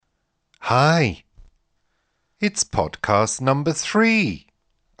Hi, it's podcast number 3.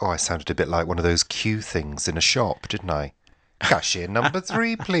 Oh, I sounded a bit like one of those queue things in a shop, didn't I? Cashier number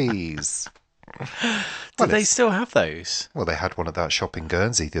 3, please. Do they still have those? Well, they had one at that shop in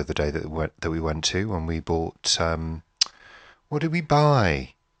Guernsey the other day that we went to, and we bought... what did we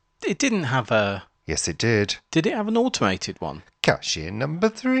buy? It didn't have a... Yes, it did. Did it have an automated one? Cashier number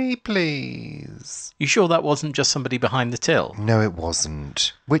 3, please. You sure that wasn't just somebody behind the till? No, it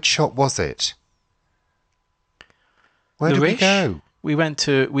wasn't. Which shop was it? Where did we Larish? go? We went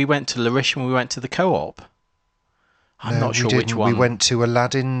to Larish and we went to the Co-op. I'm not sure which one. We went to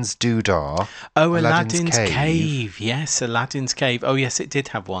Aladdin's Doodah. Oh, Aladdin's Cave. Yes, Aladdin's Cave. Oh, yes, it did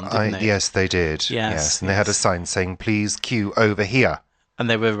have one, didn't it? Yes, they did. Yes. And they had a sign saying, please queue over here. And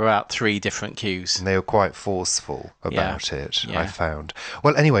there were about 3 different queues. And they were quite forceful about it, Yeah. I found.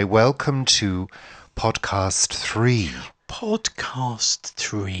 Well, anyway, welcome to podcast 3. Podcast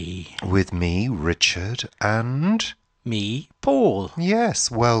 3. With me, Richard, and... Me, Paul.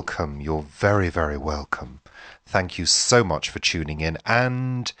 Yes, welcome. You're very, very welcome. Thank you so much for tuning in.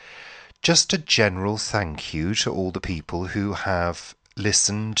 And just a general thank you to all the people who have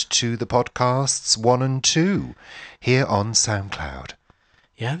listened to the podcasts 1 and 2 here on SoundCloud.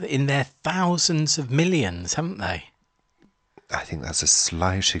 Yeah, in their thousands of millions, haven't they? I think that's a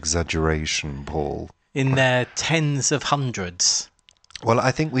slight exaggeration, Paul. In their tens of hundreds. Well,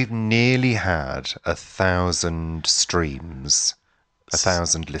 I think we've nearly had 1,000 streams,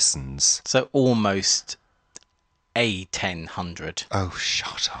 1,000 listens. So almost a 1,000. Oh,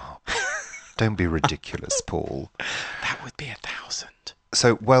 shut up. Don't be ridiculous, Paul. That would be 1,000.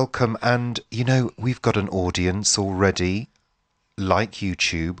 So welcome, and you know, we've got an audience already, like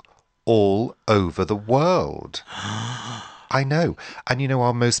YouTube, all over the world. I know. And you know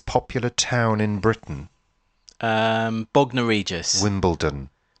our most popular town in Britain? Bognor Regis. Wimbledon.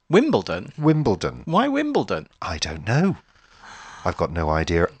 Wimbledon? Wimbledon. Why Wimbledon? I don't know. I've got no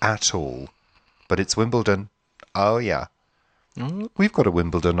idea at all. But it's Wimbledon. Oh, yeah. We've got a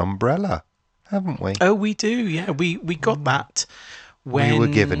Wimbledon umbrella, haven't we? Oh, we do, yeah. We got that when... We were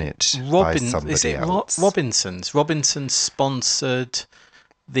given it by somebody is it else. Robinsons? Robinsons sponsored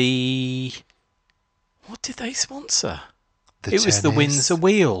the... What did they sponsor? It was the Windsor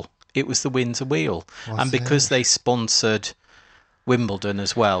Wheel. It was the Windsor Wheel. And because they sponsored Wimbledon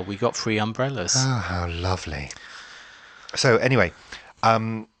as well, we got free umbrellas. Oh, how lovely. So anyway,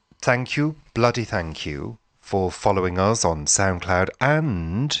 thank you, bloody thank you, for following us on SoundCloud.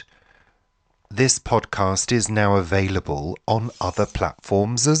 And this podcast is now available on other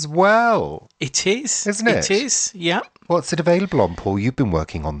platforms as well. It is. Isn't it? It is, yeah. What's it available on, Paul? You've been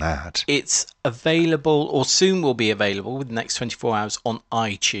working on that. It's available, or soon will be available within the next 24 hours on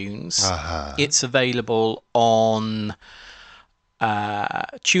iTunes. Uh-huh. It's available on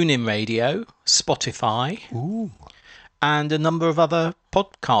TuneIn Radio, Spotify, and a number of other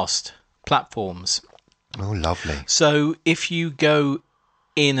podcast platforms. Oh, lovely. So if you go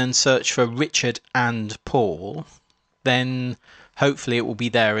in and search for Richard and Paul, then hopefully it will be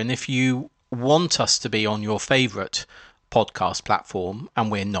there. And if you want us to be on your favourite podcast platform and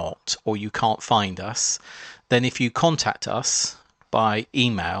we're not, or you can't find us, then if you contact us by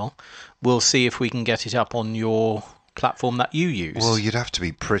email, we'll see if we can get it up on your platform that you use. Well, you'd have to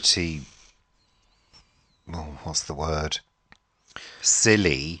be pretty... Oh, what's the word?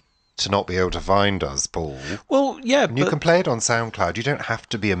 Silly to not be able to find us, Paul. Well, yeah, and you can play it on SoundCloud. You don't have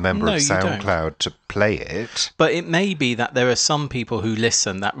to be a member of SoundCloud to play it. But it may be that there are some people who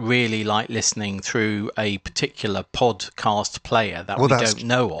listen that really like listening through a particular podcast player that we don't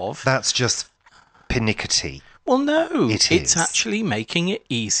know of. That's just pernickety. Well, no, it's actually making it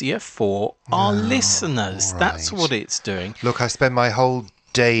easier for our listeners. Right. That's what it's doing. Look, I spend my whole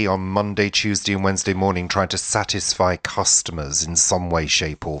day on Monday, Tuesday and Wednesday morning trying to satisfy customers in some way,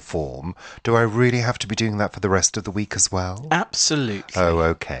 shape or form. Do I really have to be doing that for the rest of the week as well? Absolutely. Oh,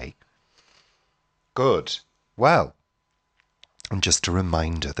 okay. Good. Well, and just a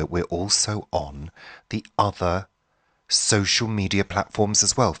reminder that we're also on the other social media platforms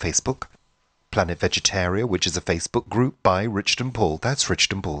as well. Facebook, Planet Vegetaria, which is a Facebook group by Richard and Paul. That's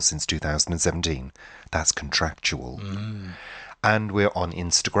Richard and Paul since 2017. That's contractual. And we're on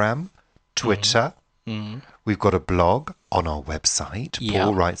Instagram, Twitter. We've got a blog on our website. Yeah.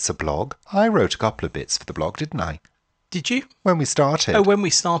 Paul writes a blog. I wrote a couple of bits for the blog, didn't I? Did you? When we started. Oh, when we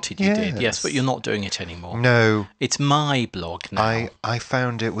started you did, Yes. yes, but you're not doing it anymore. No. It's my blog now. I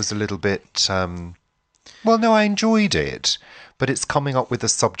found it was a little bit... well, no, I enjoyed it. But it's coming up with the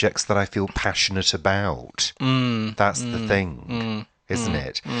subjects that I feel passionate about. That's the thing, isn't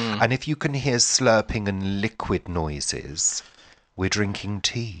it? And if you can hear slurping and liquid noises... We're drinking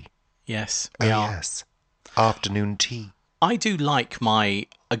tea. Yes, Oh, we are. yes. Afternoon tea. I do like my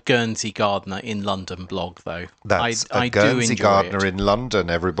A Guernsey Gardener in London blog, though. That's I a do Guernsey enjoy gardener it. in London,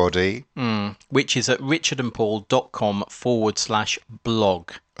 everybody. Which is at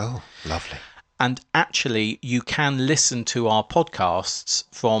richardandpaul.com/blog. Oh, lovely. And actually, you can listen to our podcasts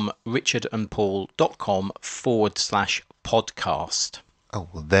from richardandpaul.com/podcast. Oh,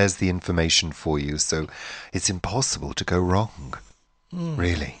 well, there's the information for you. So it's impossible to go wrong.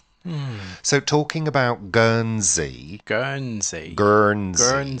 Really. So talking about Guernsey. Guernsey.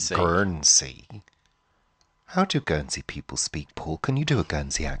 Guernsey. How do Guernsey people speak, Paul? Can you do a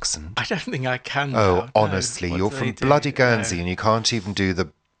Guernsey accent? I don't think I can. Oh, now, no. honestly, What you're do from they do? bloody Guernsey and you can't even do the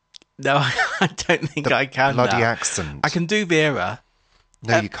No, I don't think I can. bloody now. accent. I can do Vera.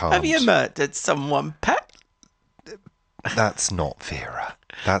 No, you can't. Have you murdered someone, Pat? That's not Vera.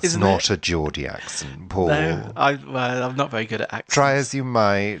 That's Isn't not a Geordie accent, Paul. No, I'm not very good at accents. Try as you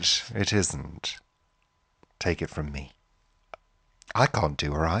might, it isn't. Take it from me. I can't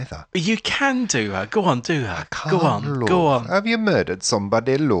do her either. You can do her. Go on, do her. Can't, Go on, love. go on. Have you murdered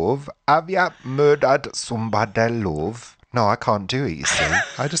somebody, love? Have you murdered somebody, love? No, I can't do it, you see.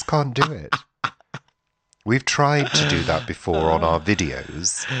 I just can't do it. We've tried to do that before on our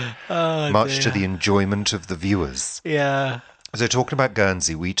videos, much to the enjoyment of the viewers. Yeah. So talking about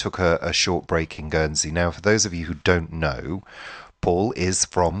Guernsey, we took a short break in Guernsey. Now, for those of you who don't know, Paul is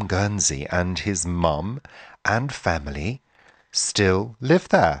from Guernsey and his mum and family still live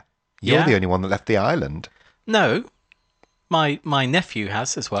there. You're Yeah. the only one that left the island. No, my nephew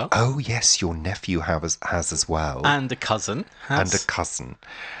has as well. Oh, yes, your nephew has as well. And a cousin has. And a cousin.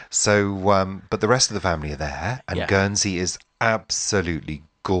 So, but the rest of the family are there, and Yeah. Guernsey is absolutely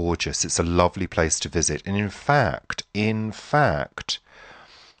gorgeous. It's a lovely place to visit. And in fact,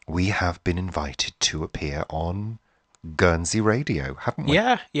 we have been invited to appear on Guernsey Radio, haven't we?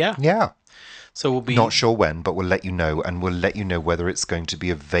 Yeah. Yeah. So we'll be... Not sure when, but we'll let you know, and we'll let you know whether it's going to be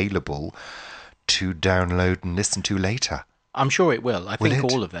available to download and listen to later. I'm sure it will. I Will think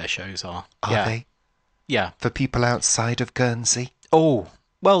it? all of their shows are. Are yeah. they? Yeah. For people outside of Guernsey? Oh,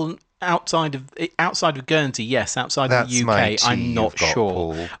 well, outside of Guernsey, yes. Outside That's of the my UK, tea I'm not you've got, sure.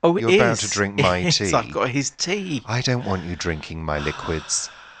 Paul. Oh, it You're is. about to drink my It is. tea. I've got his tea. I don't want you drinking my liquids.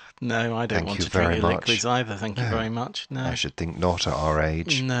 No, I don't Thank want you to drink very your much. liquids either. Thank you No. very much. No. I should think not at our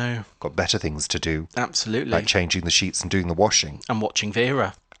age. No, Got better things to do, absolutely. like changing the sheets and doing the washing. I'm watching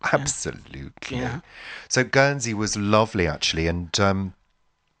Vera. Absolutely. Yeah. So Guernsey was lovely, actually, and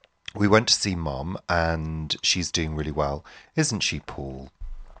we went to see Mum, and she's doing really well, isn't she, Paul?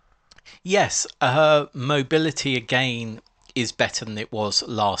 Yes, her mobility again is better than it was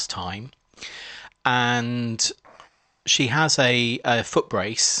last time. And she has a foot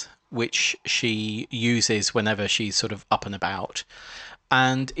brace, which she uses whenever she's sort of up and about.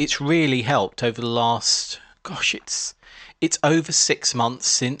 And it's really helped over the last, it's over 6 months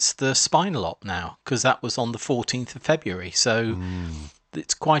since the spinal op now, because that was on the 14th of February. So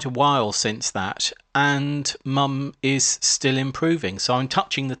it's quite a while since that. And Mum is still improving. So I'm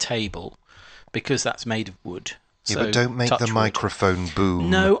touching the table because that's made of wood. Yeah, So but don't make touch the wood. microphone boom.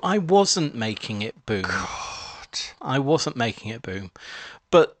 No, I wasn't making it boom. I wasn't making it boom.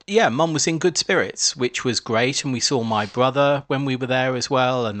 But yeah, Mum was in good spirits, which was great. And we saw my brother when we were there as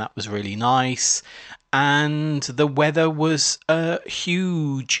well, and that was really nice. And the weather was a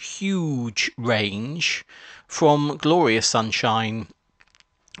huge range from glorious sunshine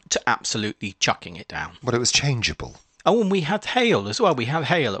to absolutely chucking it down. Well, it was changeable. Oh, and we had hail as well. We had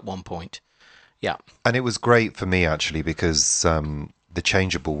hail at one point. Yeah. And it was great for me, actually, because the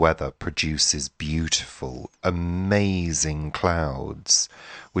changeable weather produces beautiful, amazing clouds,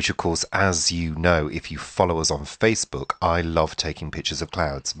 which, of course, as you know, if you follow us on Facebook, I love taking pictures of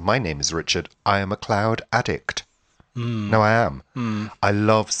clouds. My name is Richard. I am a cloud addict. No, I am. I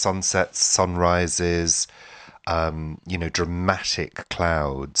love sunsets, sunrises, dramatic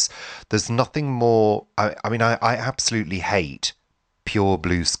clouds. There's nothing more... I mean, I absolutely hate pure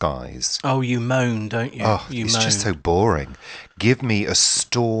blue skies. Oh, you moan, don't you? Oh, You it's moan. just so boring. Give me a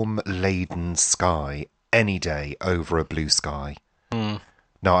storm-laden sky any day over a blue sky.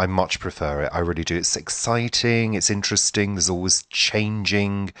 No, I much prefer it. I really do. It's exciting. It's interesting. There's always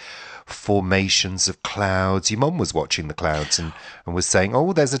changing formations of clouds. Your mum was watching the clouds and was saying,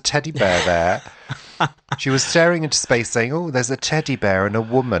 oh, there's a teddy bear there. She was staring into space saying, oh, there's a teddy bear and a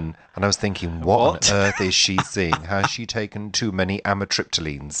woman. And I was thinking, what on earth is she seeing? Has she taken too many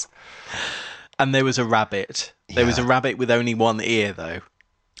amitriptylines? And there was a rabbit. There was Yeah. a rabbit with only one ear, though,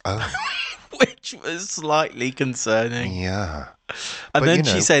 Oh, which was slightly concerning. yeah. And But, then you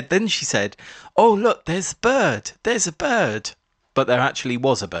know- she said, oh, look, there's a bird. There's a bird. but there actually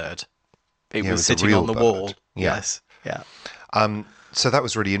was a bird. It Yeah, it was was a sitting real on the bird. wall. Yeah. Yes, yeah. So that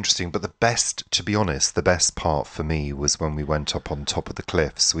was really interesting. But to be honest, the best part for me was when we went up on top of the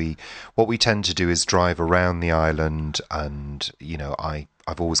cliffs. What we tend to do is drive around the island, and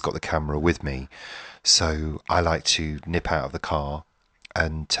I've always got the camera with me, so I like to nip out of the car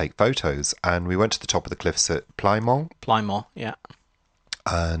and take photos. And we went to the top of the cliffs at Plymouth, Plymouth, yeah.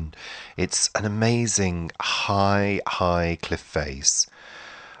 and it's an amazing high cliff face.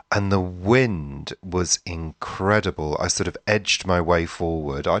 And the wind was incredible. I sort of edged my way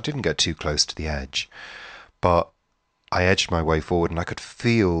forward. I didn't get too close to the edge, but I edged my way forward, and I could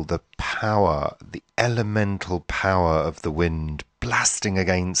feel the power, the elemental power of the wind blasting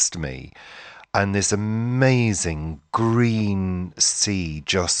against me. And this amazing green sea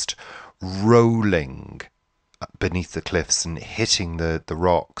just rolling beneath the cliffs and hitting the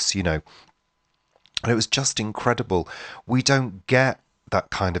rocks, And it was just incredible. We don't get that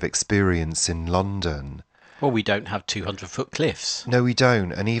kind of experience in London. Well, we don't have 200-foot cliffs. No, we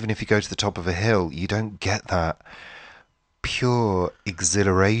don't. And even if you go to the top of a hill, you don't get that pure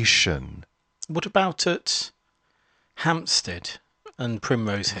exhilaration. What about at Hampstead and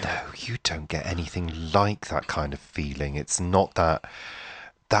Primrose Hill? No, you don't get anything like that kind of feeling. It's not that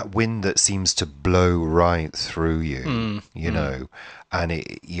wind that seems to blow right through you, and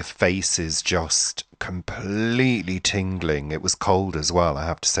your face is just completely tingling. It was cold as well. I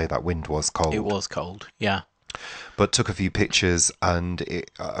have to say that wind was cold. It was cold, yeah. But took a few pictures, and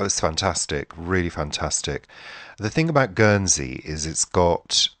it was fantastic, really fantastic. The thing about Guernsey is it's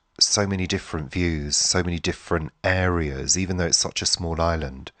got so many different views, so many different areas, even though it's such a small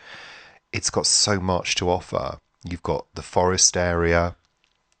island. It's got so much to offer. You've got the forest area,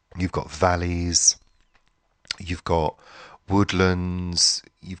 you've got valleys, you've got woodlands,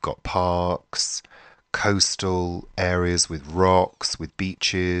 you've got parks, coastal areas with rocks, with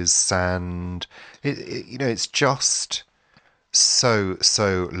beaches, sand. It's just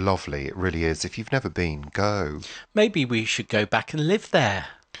so lovely. It really is. If you've never been, go. Maybe we should go back and live there.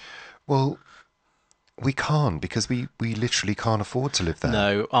 Well, we can't, because we literally can't afford to live there.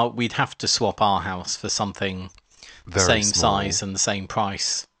 No, we'd have to swap our house for something the Very same small. size and the same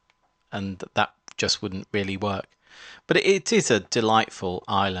price, and that just wouldn't really work. But it is a delightful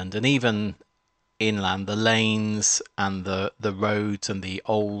island, and even inland, the lanes and the roads and the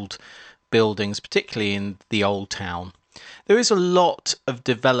old buildings, particularly in the old town. There is a lot of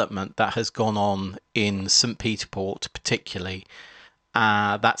development that has gone on in St. Peter Port, particularly.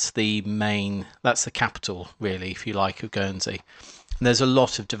 That's the capital, really, if you like, of Guernsey. And there's a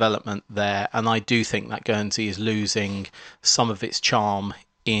lot of development there, and I do think that Guernsey is losing some of its charm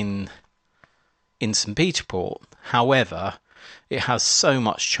in St. Peter Port. However, it has so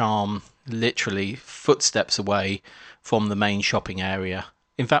much charm, literally footsteps away from the main shopping area.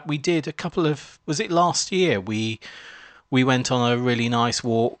 In fact, we did was it last year? We went on a really nice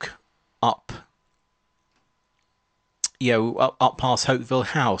walk up past Hauteville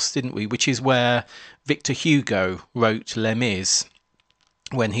House, didn't we? Which is where Victor Hugo wrote Les Mis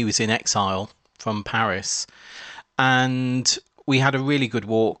when he was in exile from Paris. And we had a really good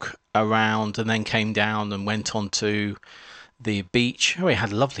walk around, and then came down and went on to the beach. We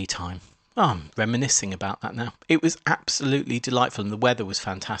had a lovely time. I'm reminiscing about that now. It was absolutely delightful, and the weather was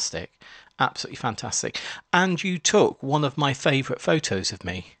fantastic. Absolutely fantastic. And you took one of my favourite photos of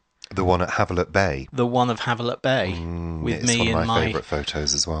me. The one at Havelock Bay. The one of Havelock Bay. With me one of in my favourite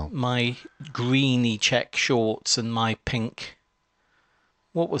photos as well. My greeny check shorts and my pink...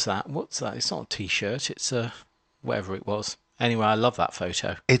 What was that? What's that? It's not a T-shirt. It's a... whatever it was. Anyway, I love that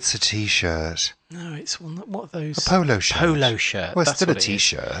photo. It's a T-shirt. No, it's one... What are those? A polo shirt. Polo shirt. Well, it's That's still a what it is.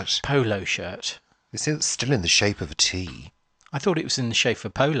 T-shirt. Polo shirt. It's still in the shape of a T. I thought it was in the shape of a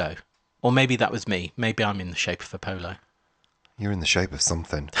polo. Or maybe that was me. Maybe I'm in the shape of a polo. You're in the shape of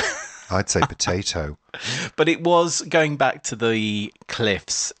something. I'd say potato. But it was, going back to the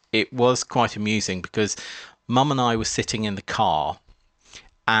cliffs, it was quite amusing because Mum and I were sitting in the car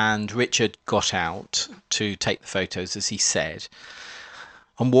and Richard got out to take the photos, as he said,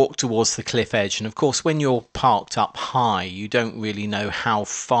 and walked towards the cliff edge. And of course, when you're parked up high, you don't really know how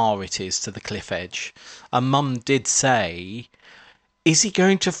far it is to the cliff edge. And Mum did say, "Is he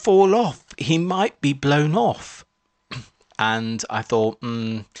going to fall off? He might be blown off." And I thought,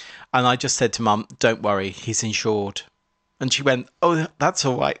 and I just said to Mum, "Don't worry, he's insured." And she went, "Oh, that's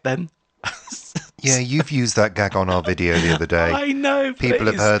all right then." Yeah, you've used that gag on our video the other day. I know. People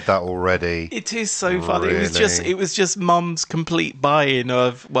have heard that already. It is so funny. Really? It was just Mum's complete buy-in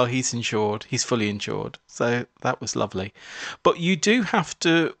of, well, he's insured. He's fully insured. So that was lovely. But you do have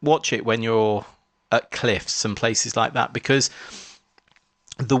to watch it when you're at cliffs and places like that, because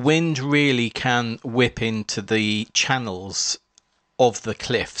the wind really can whip into the channels of the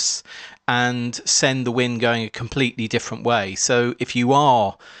cliffs and send the wind going a completely different way. So if you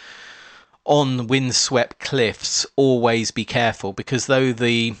are on windswept cliffs, always be careful, because though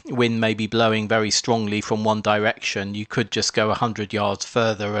the wind may be blowing very strongly from one direction, you could just go 100 yards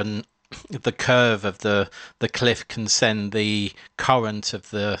further and the curve of the cliff can send the current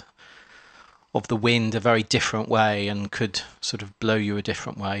of the wind a very different way and could sort of blow you a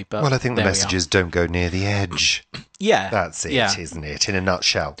different way. But well, I think the message is don't go near the edge. Yeah. That's it, isn't it? In a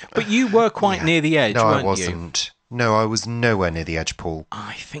nutshell. But you were quite near the edge, no, weren't I wasn't. No, I was nowhere near the edge, Paul.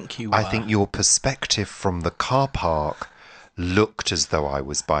 I think you were. I think your perspective from the car park looked as though I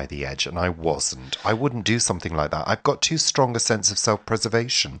was by the edge, and I wasn't. I wouldn't do something like that. I've got too strong a sense of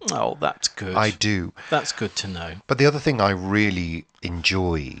self-preservation. Oh, that's good. I do. That's good to know. But the other thing I really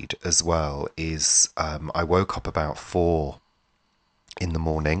enjoyed as well is I woke up about 4 in the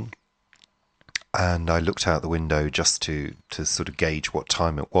morning, and I looked out the window just to sort of gauge what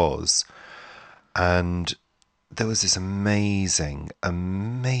time it was, and there was this amazing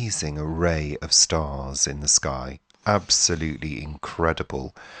array of stars in the sky. Absolutely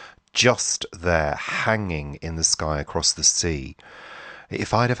incredible. Just there, hanging in the sky across the sea.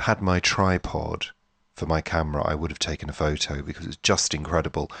 If I'd have had my tripod for my camera, I would have taken a photo because it's just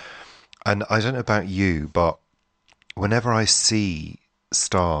incredible. And I don't know about you, but whenever I see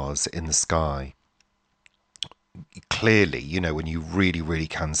stars in the sky, clearly, you know, when you really, really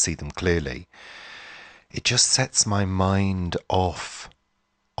can see them clearly, it just sets my mind off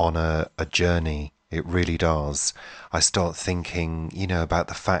on a journey. It really does. I start thinking, you know, about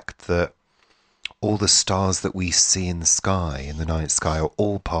the fact that all the stars that we see in the sky, in the night sky, are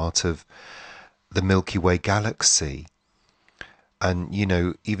all part of the Milky Way galaxy. And, you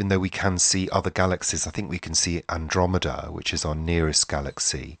know, even though we can see other galaxies, I think we can see Andromeda, which is our nearest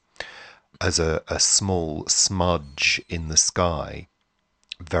galaxy, as a small smudge in the sky,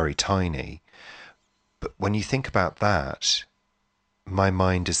 very tiny. But when you think about that, my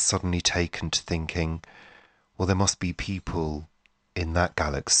mind is suddenly taken to thinking, well, there must be people in that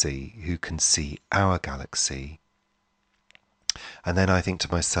galaxy who can see our galaxy. And then I think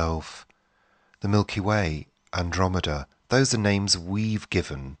to myself, the Milky Way, Andromeda, those are names we've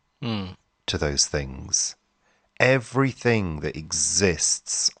given to those things. Everything that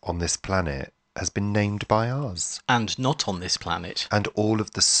exists on this planet has been named by us. And not on this planet. And all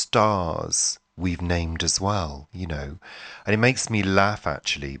of the stars we've named as well, you know. And it makes me laugh,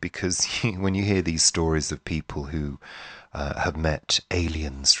 actually, because when you hear these stories of people who have met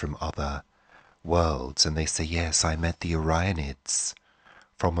aliens from other worlds, and they say, yes, I met the Orionids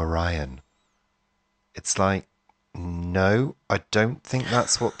from Orion. It's like, no, I don't think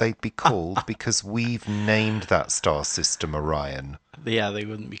that's what they'd be called, because we've named that star system Orion. Yeah, they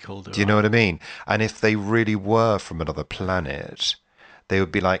wouldn't be called Orion. Do you know what I mean? And if they really were from another planet, they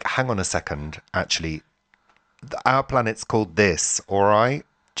would be like, hang on a second, actually, our planet's called this, all right?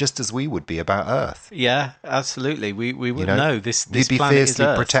 Just as we would be about Earth. Yeah, absolutely. We would know this you'd be planet fiercely is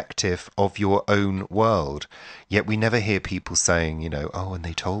Earth. protective of your own world. Yet we never hear people saying, you know, oh, and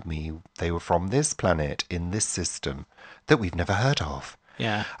they told me they were from this planet in this system that we've never heard of.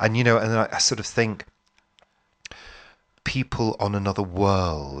 Yeah. And, you know, and then I sort of think people on another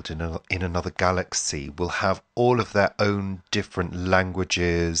world, in another galaxy, will have all of their own different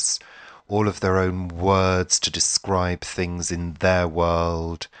languages, all of their own words to describe things in their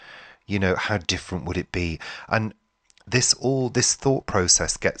world. You know, how different would it be? And this thought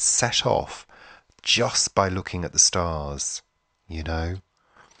process gets set off just by looking at the stars, you know.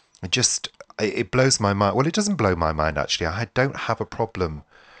 It blows my mind. Well, it doesn't blow my mind, actually. I don't have a problem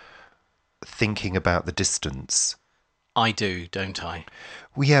thinking about the distance. I do, don't I?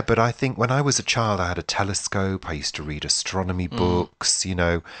 Well, yeah, but I think when I was a child, I had a telescope. I used to read astronomy books. You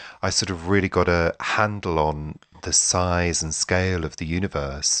know, I sort of really got a handle on the size and scale of the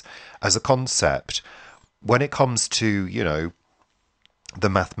universe as a concept. When it comes to, you know, the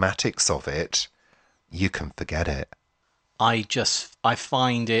mathematics of it, you can forget it. I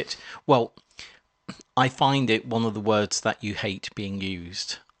find it one of the words that you hate being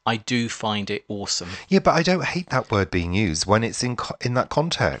used. I do find it awesome. Yeah, but I don't hate that word being used when it's in that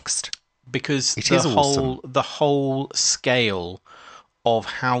context. Because awesome. The whole scale of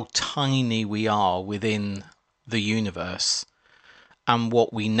how tiny we are within the universe, and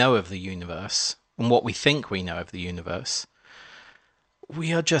what we know of the universe, and what we think we know of the universe,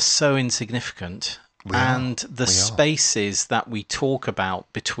 we are just so insignificant. The spaces that we talk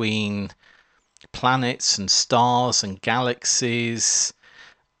about between planets and stars and galaxies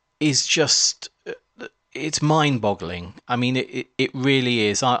is just it's mind-boggling. I mean, it really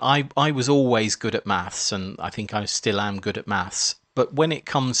is. I was always good at maths, and I think I still am good at maths. But when it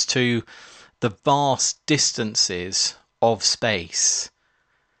comes to the vast distances of space,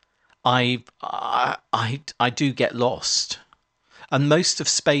 I do get lost. And most of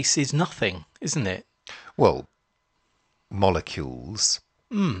space is nothing, isn't it? Well, molecules.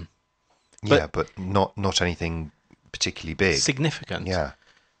 Yeah, but not anything particularly big. Significant. Yeah.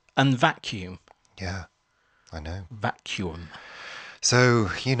 And vacuum. Yeah, I know. Vacuum. So,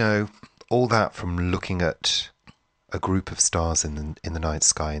 all that from looking at a group of stars in the night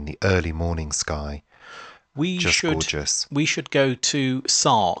sky, in the early morning sky. Gorgeous. We should go to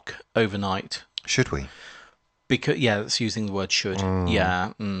Sark overnight. Should we? Because that's using the word should.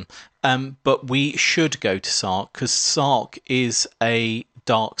 Yeah. But we should go to Sark because Sark is a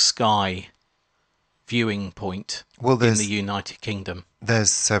dark sky viewing point in the United Kingdom.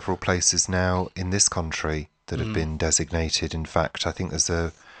 There's several places now in this country that have been designated. In fact, I think is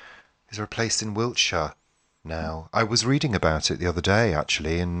there a place in Wiltshire now? I was reading about it the other day,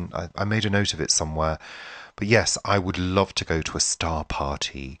 actually, and I made a note of it somewhere. But yes, I would love to go to a star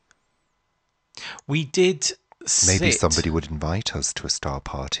party. We did Maybe somebody would invite us to a star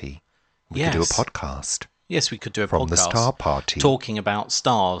party. We could do a podcast. Yes, we could do a from podcast. The star party. Talking about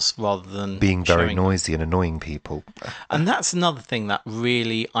stars rather than being very noisy and annoying people. And that's another thing that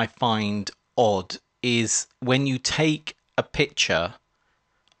really I find odd is when you take a picture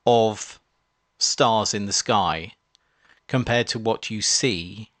of stars in the sky compared to what you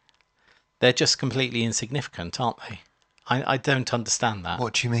see, they're just completely insignificant, aren't they? I don't understand that.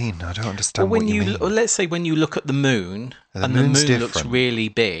 What do you mean? I don't understand what you mean. Let's say when you look at the moon, and the moon looks really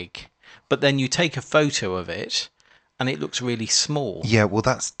big, but then you take a photo of it, and it looks really small. Yeah, well,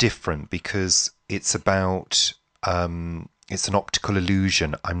 that's different because it's about... it's an optical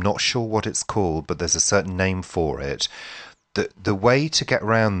illusion. I'm not sure what it's called, but there's a certain name for it. The way to get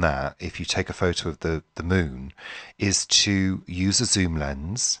around that, if you take a photo of the moon, is to use a zoom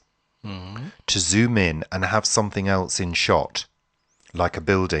lens... to zoom in and have something else in shot, like a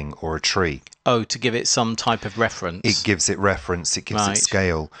building or a tree. Oh, to give it some type of reference. It gives it reference, it gives it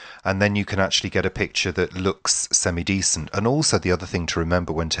scale, and then you can actually get a picture that looks semi-decent. And also the other thing to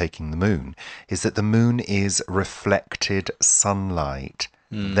remember when taking the moon is that the moon is reflected sunlight.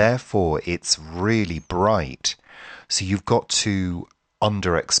 Therefore, it's really bright. So you've got to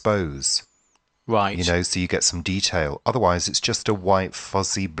underexpose. Right. So you get some detail. Otherwise, it's just a white,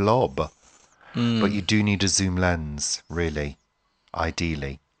 fuzzy blob. But you do need a zoom lens, really,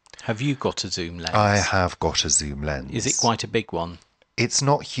 ideally. Have you got a zoom lens? I have got a zoom lens. Is it quite a big one? It's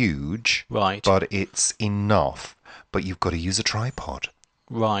not huge, right? But it's enough. But you've got to use a tripod.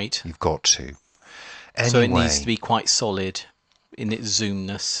 Right. You've got to. Anyway, so it needs to be quite solid in its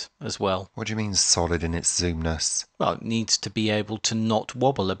zoomness as well. What do you mean solid in its zoomness? Well, it needs to be able to not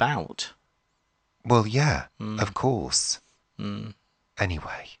wobble about. Well, yeah, of course.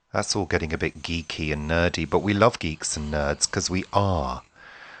 Anyway, that's all getting a bit geeky and nerdy, but we love geeks and nerds because we are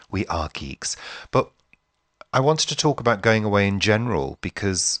geeks. But I wanted to talk about going away in general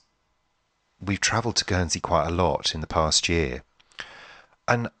because we've travelled to Guernsey quite a lot in the past year.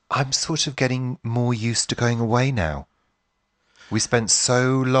 And I'm sort of getting more used to going away now. We spent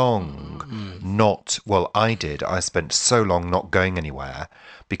so long I did. I spent so long not going anywhere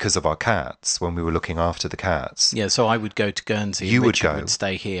because of our cats when we were looking after the cats. Yeah, so I would go to Guernsey and Richard would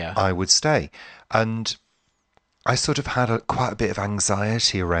stay here. I would stay. And I sort of had quite a bit of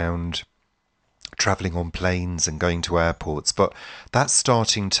anxiety around travelling on planes and going to airports, but that's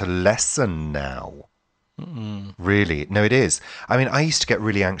starting to lessen now. Really. No, it is. I mean, I used to get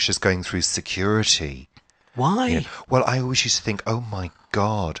really anxious going through security. Why? Well, I always used to think, oh my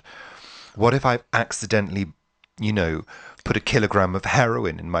God, what if I've accidentally, put a kilogram of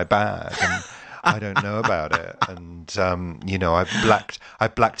heroin in my bag and I don't know about it. And, I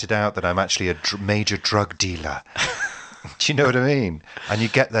blacked it out that I'm actually a major drug dealer. Do you know what I mean? And you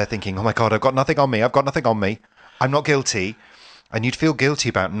get there thinking, oh my God, I've got nothing on me. I'm not guilty. And you'd feel guilty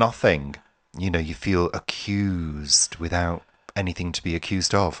about nothing. You feel accused without anything to be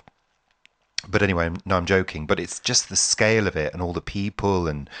accused of. But anyway, no, I'm joking. But it's just the scale of it and all the people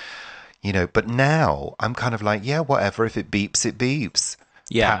and, but now I'm kind of like, yeah, whatever. If it beeps, it beeps.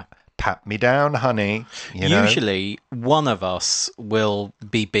 Yeah. Pat me down, honey. Usually one of us will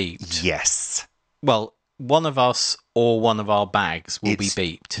be beeped. Yes. Well, one of us or one of our bags will be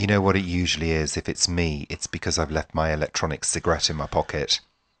beeped. You know what it usually is? If it's me, it's because I've left my electronic cigarette in my pocket.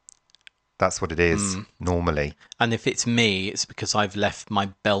 That's what it is, normally. And if it's me, it's because I've left my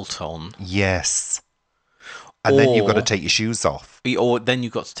belt on. Yes. And then you've got to Or- take your shoes off. Or then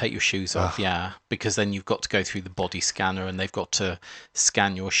you've got to take your shoes off, yeah, because then you've got to go through the body scanner and they've got to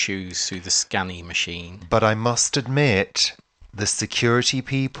scan your shoes through the scanning machine. But I must admit, the security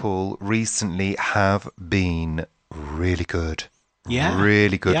people recently have been really good. Yeah.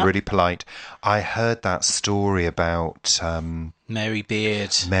 Really good, Yeah. really polite. I heard that story about Mary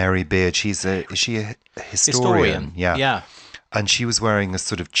Beard. Mary Beard. Is she a historian? Yeah. Yeah. And she was wearing a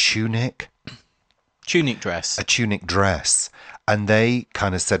sort of tunic, Tunic dress. a tunic dress. And they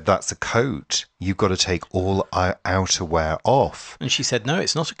kind of said, that's a coat. You've got to take all outerwear off. And she said, no,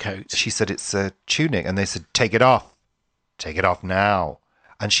 it's not a coat. She said, it's a tunic. And they said, take it off. Take it off now.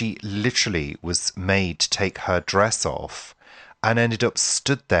 And she literally was made to take her dress off and ended up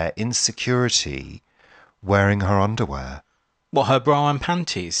stood there in security wearing her underwear. What, her bra and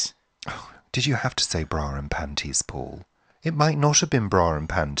panties? Did you have to say bra and panties, Paul? It might not have been bra and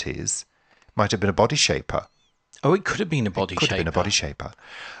panties. It might have been a body shaper. Oh, it could have been a body Could shaper. have been a body shaper.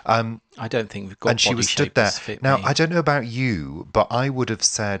 I don't think we've got And she body was stood there. shapers fit Now, me. I don't know about you, but I would have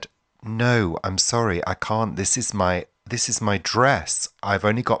said, no, I'm sorry, I can't. This is my dress. I've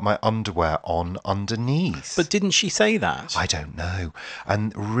only got my underwear on underneath. But didn't she say that? I don't know.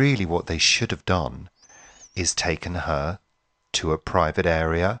 And really what they should have done is taken her to a private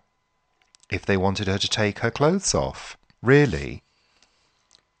area if they wanted her to take her clothes off. Really.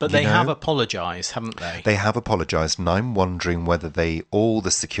 But you they know? have apologised, haven't they? They have apologised, and I'm wondering whether all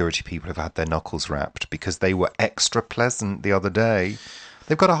the security people have had their knuckles wrapped because they were extra pleasant the other day.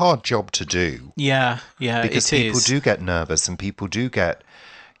 They've got a hard job to do. Yeah, Because it people is. do get nervous and people do get,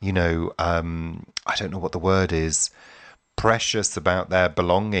 I don't know what the word is, precious about their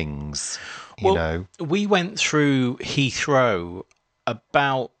belongings, you know. We went through Heathrow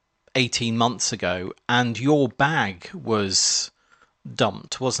about 18 months ago, and your bag was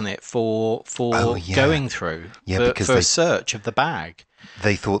dumped, wasn't it, for Oh, yeah. going through, Yeah, because for a search of the bag.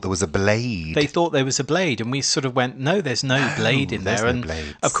 They thought there was a blade. They thought there was a blade, and we sort of went, no, there's no blade in there's there. no And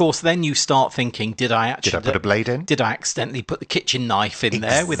blades. of course, then you start thinking, did I put a blade in? Did I accidentally put the kitchen knife in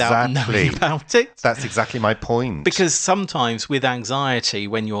there without Exactly. knowing about it? That's exactly my point. Because sometimes with anxiety,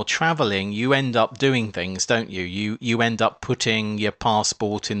 when you're travelling, you end up doing things, don't you? You end up putting your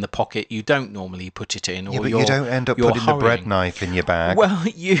passport in the pocket you don't normally put it in. Or yeah, but you don't end up you're putting the bread hurrying. knife in your bag. Well,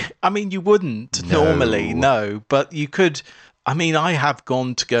 you wouldn't No. normally, no, but you could. I mean, I have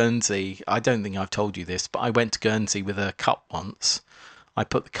gone to Guernsey. I don't think I've told you this, but I went to Guernsey with a cup once. I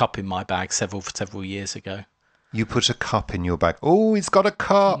put the cup in my bag several years ago. You put a cup in your bag. Oh, he's got a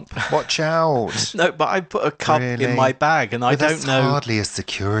cup. Watch out. No, but I put a cup Really? in my bag, and I Well, don't that's know. hardly a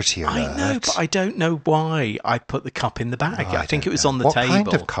security alert. I know, but I don't know why I put the cup in the bag. Oh, I think don't it was know. on the what table. What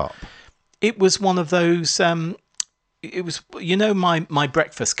kind of cup? It was one of those. It was, my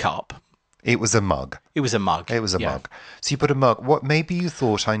breakfast cup. It was a mug. It was a mug. It was a yeah. mug. So you put a mug. What? Maybe you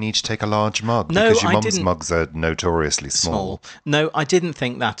thought I need to take a large mug No, because your I mum's didn't. mugs are notoriously small. No, I didn't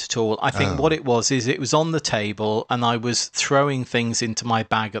think that at all. I think Oh. what it was is it was on the table, and I was throwing things into my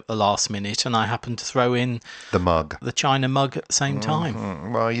bag at the last minute, and I happened to throw in The mug. the china mug at the same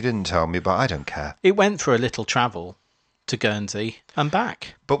time. Well, you didn't tell me, but I don't care. It went for a little travel to Guernsey and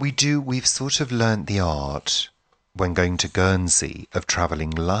back. But we've sort of learnt the art when going to Guernsey of travelling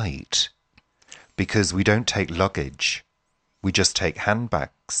light because we don't take luggage. We just take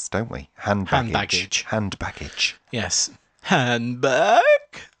handbags, don't we? Hand baggage. Hand baggage. Yes. Handbag?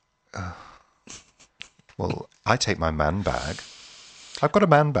 Well, I take my man bag. I've got a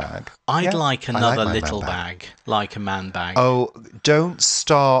man bag. I'd Yeah, like I another my little man bag, like a man bag. Oh, don't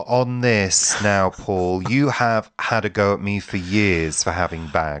start on this now, Paul. You have had a go at me for years for having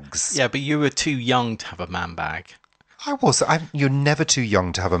bags. Yeah, but you were too young to have a man bag. I was. You're never too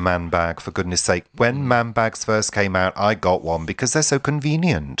young to have a man bag, for goodness sake. When man bags first came out, I got one because they're so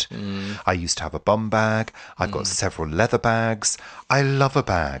convenient. I used to have a bum bag. I've got several leather bags. I love a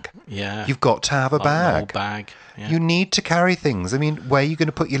bag. Yeah. You've got to have a Like an old bag. bag. Yeah. You need to carry things. I mean, where are you going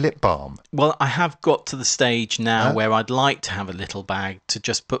to put your lip balm? Well, I have got to the stage now Huh? where I'd like to have a little bag to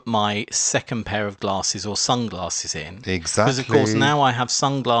just put my second pair of glasses or sunglasses in. Exactly. Because, of course, now I have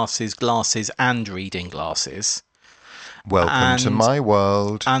sunglasses, glasses, and reading glasses. Welcome to And- my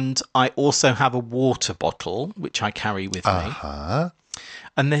world. And I also have a water bottle, which I carry with me. Uh-huh.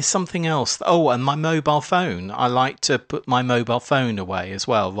 And there's something else. Oh, and my mobile phone. I like to put my mobile phone away as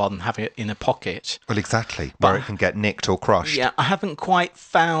well, rather than having it in a pocket. Well, exactly. Where it can get nicked or crushed. Yeah, I haven't quite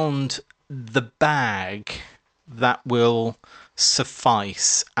found the bag that will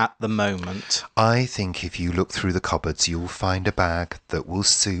suffice at the moment. I think if you look through the cupboards, you'll find a bag that will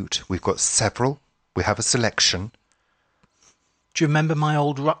suit. We've got several. We have a selection. Do you remember my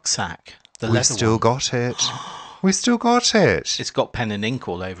old rucksack? The We've leather still one. got it. We've still got it. It's got pen and ink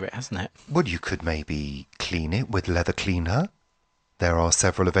all over it, hasn't it? Well, you could maybe clean it with leather cleaner. There are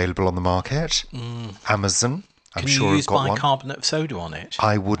several available on the market. Amazon, I'm Can sure you have use got one. bicarbonate of soda on it?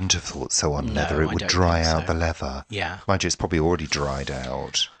 I wouldn't have thought so on No, leather. It I would don't dry think out so. the leather. Yeah. Mind you, it's probably already dried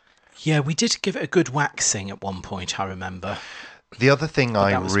out. Yeah, we did give it a good waxing at one point, I remember. The other thing But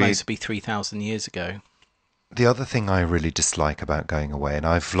that was supposed to be 3,000 years ago. The other thing I really dislike about going away, and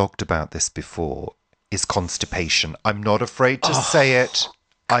I've vlogged about this before, is constipation. I'm not afraid to say it.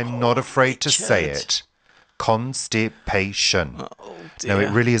 I'm not afraid to say Richard. it. Constipation. Oh, No, dear.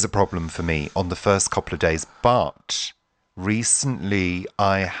 it really is a problem for me on the first couple of days. But recently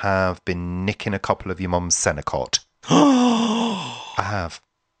I have been nicking a couple of your mum's Senecot. I have.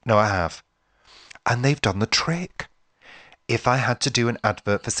 No, I have. And they've done the trick. If I had to do an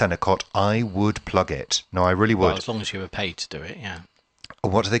advert for Senecot, I would plug it. No, I really would. Well, as long as you were paid to do it, yeah.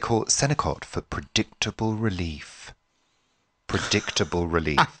 What do they call it? Senecot, for predictable relief. Predictable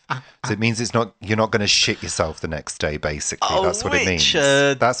relief. So it means you're not going to shit yourself the next day, basically. Oh, That's what it means.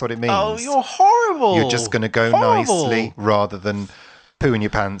 Richard. That's what it means. Oh, you're horrible. You're just going to go Horrible. nicely rather than poo in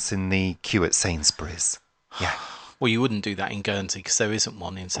your pants in the queue at Sainsbury's. Yeah. Well, you wouldn't do that in Guernsey because there isn't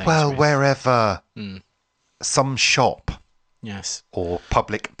one in Sainsbury's. Well, wherever. Some shop Yes. or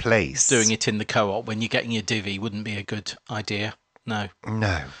public place. Doing it in the co-op when you're getting your divvy wouldn't be a good idea. No.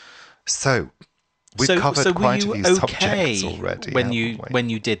 No. So, we've so covered were quite you a few okay subjects already. when haven't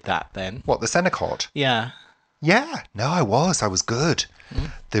we? you did that then? What, the Senecot? Yeah. Yeah, no, I was good.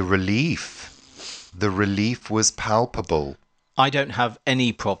 The relief was palpable. I don't have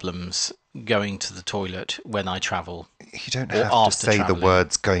any problems going to the toilet when I travel. You don't Or have to after say travelling. the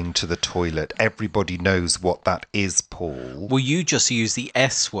words going to the toilet. Everybody knows what that is, Paul. Well, you just use the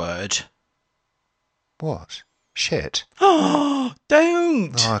S word. What? Shit. Don't!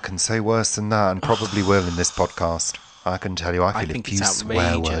 Oh, I can say worse than that, and probably will in this podcast. I can tell you, I feel a think few it's swear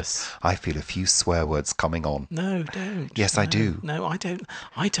outrageous. words. I feel a few swear words coming on. No, don't. Yes, I do. No, I don't.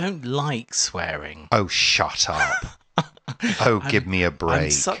 I don't like swearing. Oh, shut up. Oh, give me a break.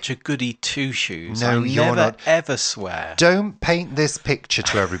 I'm such a goody two shoes. No, I you're never not. ever swear. Don't paint this picture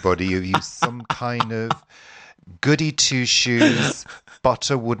to everybody of you some kind of goody two shoes,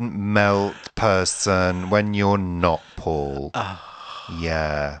 butter wouldn't melt person when you're not, Paul.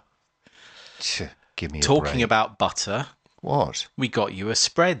 Yeah. Give me a break. Talking about butter, What? we got you a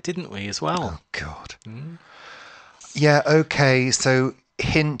spread, didn't we, as well? Oh, God. Yeah, okay, so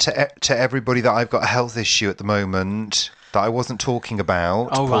hint to everybody that I've got a health issue at the moment that I wasn't talking about,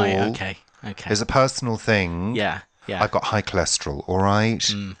 Oh, Paul. right, okay. It's a personal thing. Yeah. I've got high cholesterol, all right?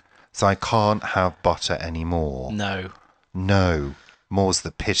 So I can't have butter anymore. No, more's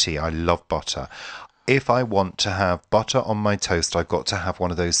the pity. I love butter. If I want to have butter on my toast, I've got to have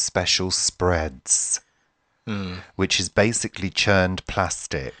one of those special spreads, which is basically churned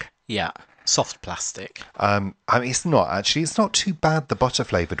plastic. Yeah. Soft plastic. I mean, it's not too bad. The butter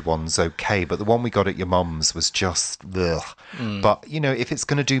flavoured one's okay, but the one we got at your mum's was just ugh. But, you know, if it's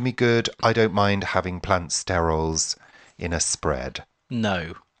going to do me good, I don't mind having plant sterols in a spread.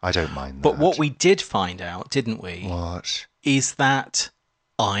 No. I don't mind that. But what we did find out, didn't we, What? is that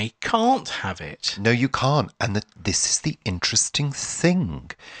I can't have it. No, you can't. And this is the interesting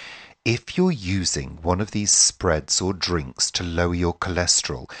thing. If you're using one of these spreads or drinks to lower your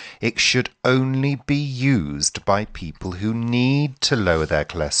cholesterol, it should only be used by people who need to lower their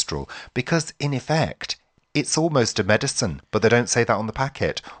cholesterol because, in effect, it's almost a medicine, but they don't say that on the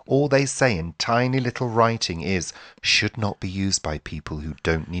packet. All they say in tiny little writing is, should not be used by people who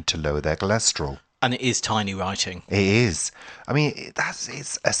don't need to lower their cholesterol. And it is tiny writing. It is. I mean,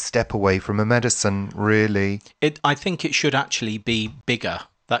 it's a step away from a medicine, really. I think it should actually be bigger.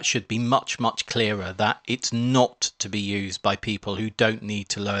 That should be much, much clearer that it's not to be used by people who don't need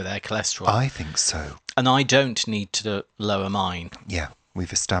to lower their cholesterol. I think so. And I don't need to lower mine. Yeah,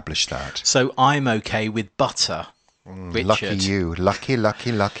 we've established that. So I'm okay with butter. Richard. Lucky you.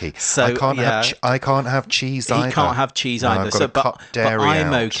 Lucky. So, I can't yeah. I can't have cheese either. He can't have cheese No, either. I've got to but cut dairy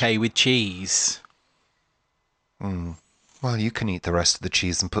I'm out. okay with cheese. Well, you can eat the rest of the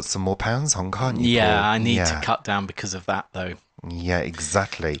cheese and put some more pounds on, can't you? Yeah, Paul? I need Yeah. to cut down because of that, though. Yeah,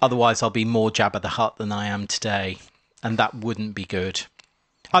 exactly. Otherwise, I'll be more Jabba the Hutt than I am today. And that wouldn't be good.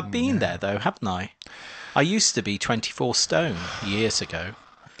 I've been there, though, haven't I? I used to be 24 stone years ago.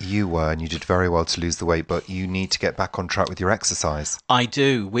 You were, and you did very well to lose the weight, but you need to get back on track with your exercise. I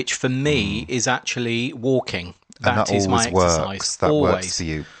do, which for me is actually walking. And that is my always exercise. works. That Always. works for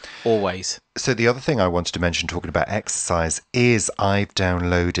you. Always. So the other thing I wanted to mention talking about exercise is I've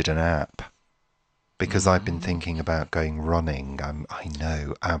downloaded an app because I've been thinking about going running. I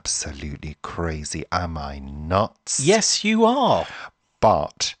know, absolutely crazy. Am I nuts? Yes, you are.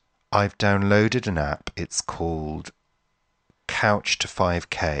 But I've downloaded an app. It's called Couch to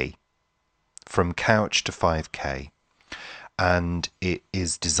 5K. From Couch to 5K. And it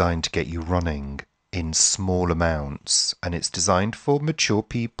is designed to get you running in small amounts. And it's designed for mature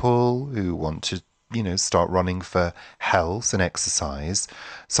people who want to, start running for health and exercise.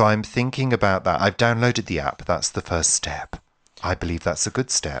 So I'm thinking about that. I've downloaded the app. That's the first step. I believe that's a good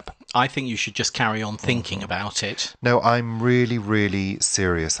step. I think you should just carry on thinking about it. No, I'm really, really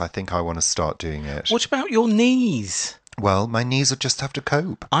serious. I think I want to start doing it. What about your knees? Well, my knees will just have to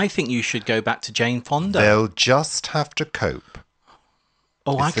cope. I think you should go back to Jane Fonda. They'll just have to cope.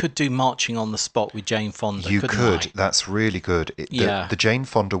 Oh, I could do marching on the spot with Jane Fonda. You could. I? That's really good. The Jane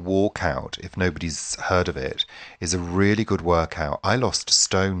Fonda walkout, if nobody's heard of it, is a really good workout. I lost a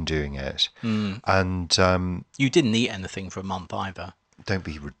stone doing it. And you didn't eat anything for a month either. Don't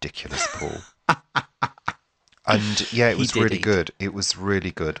be ridiculous, Paul. And yeah, it was really good. It was really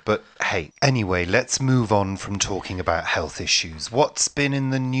good. But hey, anyway, let's move on from talking about health issues. What's been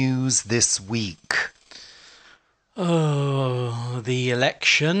in the news this week? Oh, the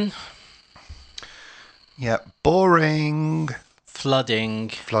election. Yeah, boring.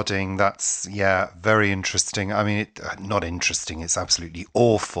 Flooding, that's, very interesting. I mean, not interesting, it's absolutely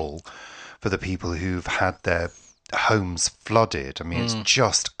awful for the people who've had their homes flooded. I mean, it's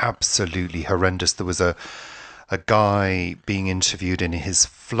just absolutely horrendous. There was a guy being interviewed in his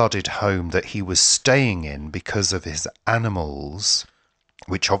flooded home that he was staying in because of his animals,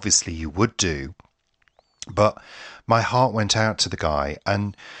 which obviously you would do. But my heart went out to the guy,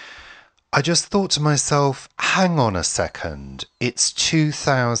 and I just thought to myself, hang on a second, it's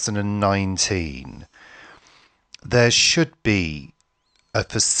 2019. There should be a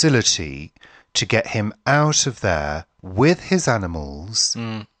facility to get him out of there with his animals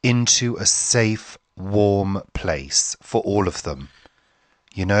into a safe, warm place for all of them.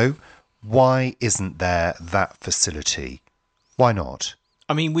 Why isn't there that facility? Why not?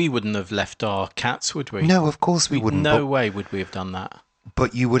 I mean, we wouldn't have left our cats, would we? No, of course we wouldn't. No way would we have done that.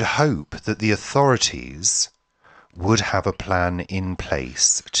 But you would hope that the authorities would have a plan in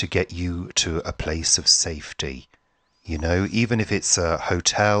place to get you to a place of safety. Even if it's a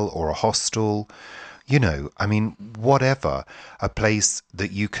hotel or a hostel, I mean, whatever. A place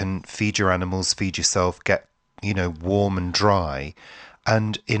that you can feed your animals, feed yourself, get, warm and dry,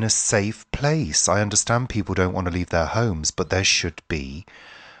 and in a safe place. I understand people don't want to leave their homes, but there should be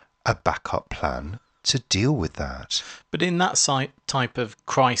a backup plan to deal with that. But in that type of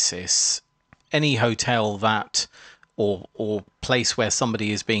crisis, any hotel that or place where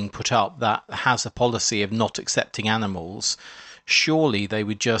somebody is being put up that has a policy of not accepting animals, surely they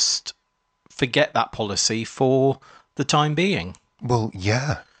would just forget that policy for the time being. Well,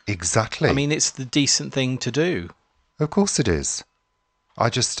 yeah, exactly. I mean, it's the decent thing to do. Of course it is. I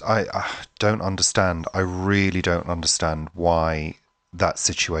don't understand. I really don't understand why that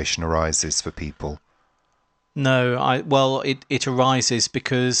situation arises for people. No, it arises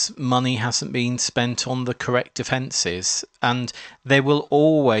because money hasn't been spent on the correct defences, and there will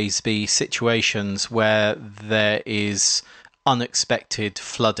always be situations where there is unexpected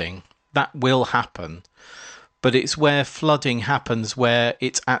flooding. That will happen, but it's where flooding happens where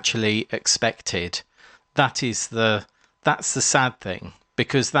it's actually expected. That's the sad thing,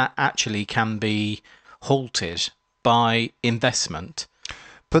 because that actually can be halted by investment.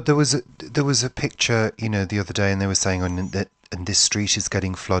 But there was a picture, the other day, and they were saying and this street is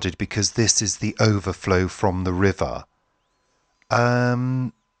getting flooded because this is the overflow from the river.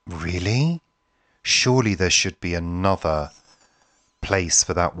 Really? Surely there should be another place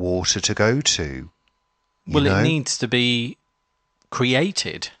for that water to go to. It needs to be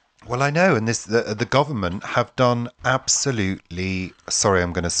created. Well, I know, and the government have done absolutely, sorry,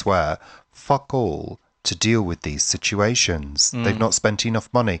 I'm going to swear, fuck all to deal with these situations. They've not spent enough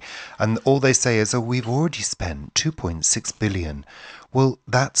money. And all they say is, we've already spent 2.6 billion. Well,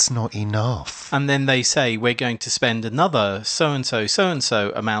 that's not enough. And then they say, we're going to spend another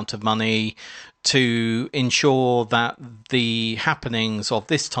so-and-so amount of money to ensure that the happenings of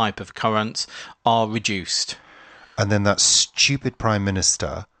this type of occurrence are reduced. And then that stupid Prime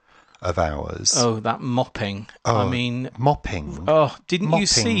Minister of ours. Oh, that mopping. I mean... Mopping? Oh, didn't you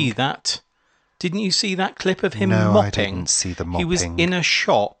see that? Didn't you see that clip of him mopping? No, I didn't see the mopping. He was in a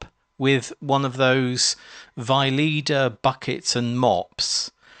shop with one of those Vileda buckets and mops,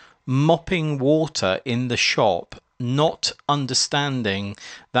 mopping water in the shop, not understanding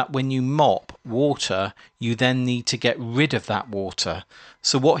that when you mop water, you then need to get rid of that water.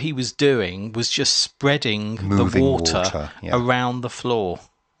 So what he was doing was just spreading Moving the water yeah. around the floor.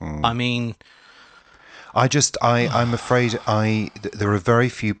 I mean, I'm afraid there are very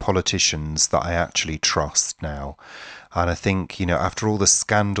few politicians that I actually trust now. And I think, after all the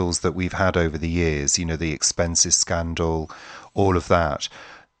scandals that we've had over the years, the expenses scandal, all of that,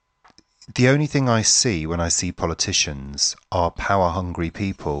 the only thing I see when I see politicians are power-hungry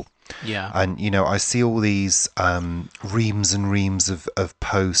people. yeah. And, I see all these reams and reams of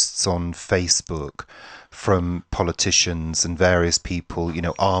posts on Facebook from politicians and various people,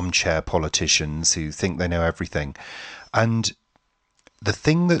 armchair politicians who think they know everything. And the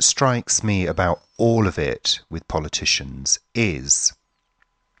thing that strikes me about all of it with politicians is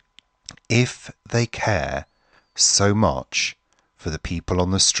if they care so much for the people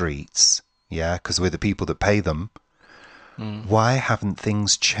on the streets, yeah, because we're the people that pay them, why haven't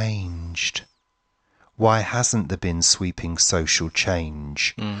things changed? Why hasn't there been sweeping social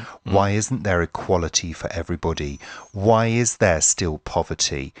change? Why isn't there equality for everybody? Why is there still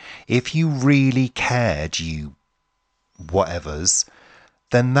poverty? If you really cared, you whatevers,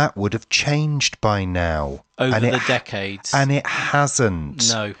 then that would have changed by now. Over the decades. And it hasn't.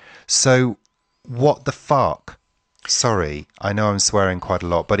 No. So, what the fuck? Sorry, I know I'm swearing quite a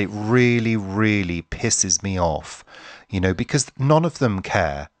lot, but it really, really pisses me off, because none of them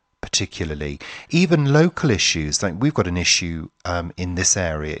care particularly. Even local issues, like we've got an issue in this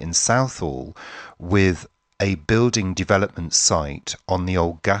area in Southall with a building development site on the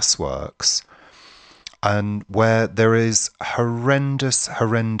old gasworks, and where there is horrendous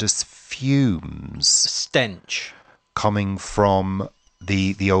fumes, stench, coming from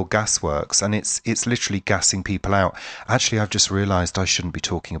the old gasworks, and it's literally gassing people out. Actually, I've just realised I shouldn't be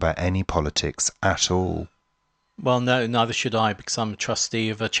talking about any politics at all. Well, no, neither should I, because I'm a trustee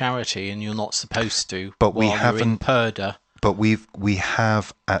of a charity, and you're not supposed to. But we while you're in haven't. Purda. But we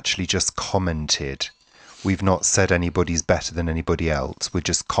have actually just commented. We've not said anybody's better than anybody else. We're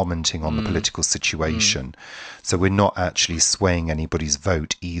just commenting on the political situation. So we're not actually swaying anybody's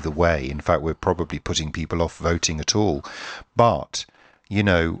vote either way. In fact, we're probably putting people off voting at all. But,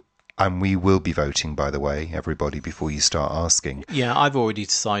 and we will be voting, by the way, everybody, before you start asking. Yeah, I've already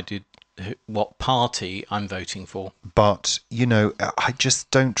decided what party I'm voting for. But, I just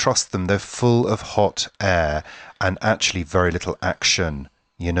don't trust them. They're full of hot air and actually very little action,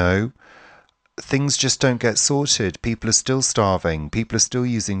 Things just don't get sorted. People are still starving. People are still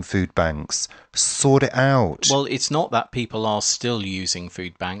using food banks. Sort it out. Well, it's not that people are still using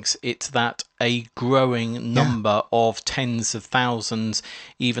food banks. It's that a growing number of tens of thousands,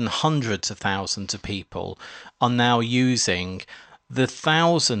 even hundreds of thousands of people are now using the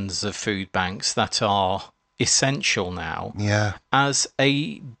thousands of food banks that are essential now as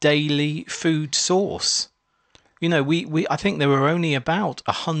a daily food source. I think there were only about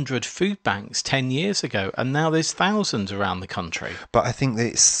 100 food banks 10 years ago, and now there's thousands around the country. But I think that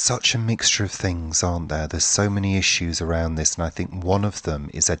it's such a mixture of things, aren't there? There's so many issues around this, and I think one of them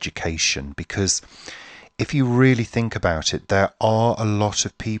is education, because if you really think about it, there are a lot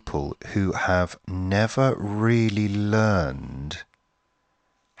of people who have never really learned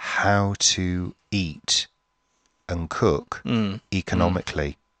how to eat and cook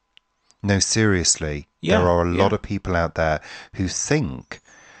economically. No, seriously. There are a lot of people out there who think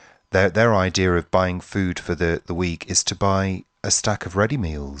their idea of buying food for the week is to buy a stack of ready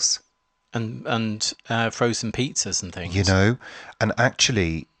meals. And frozen pizzas and things. And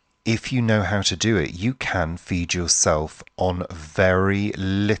actually, if you know how to do it, you can feed yourself on very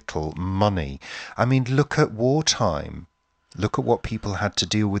little money. I mean, look at wartime. Look at what people had to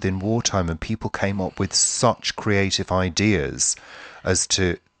deal with in wartime, and people came up with such creative ideas as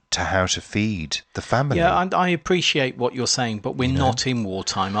to how to feed the family. Yeah, and I appreciate what you're saying, but we're not in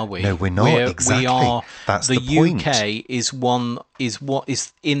wartime, are we? No, we're not. Exactly. We are. That's the point. UK is what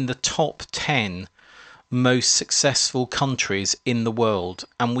is in the top 10 most successful countries in the world,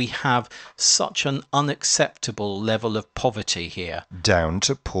 and we have such an unacceptable level of poverty here. Down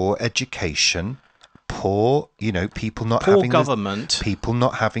to poor education, poor, people not poor having government, people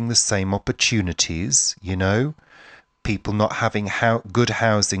not having the same opportunities, people not having good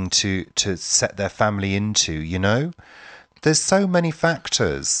housing to set their family into, There's so many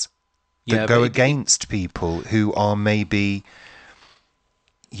factors that go against people who are maybe,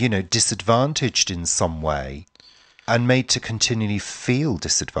 disadvantaged in some way and made to continually feel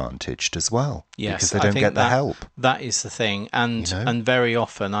disadvantaged as well. Yes, because they don't get the help. That is the thing. And very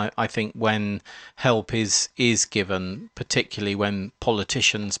often I think when help is given, particularly when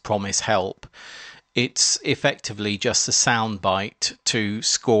politicians promise help, It's effectively just a soundbite to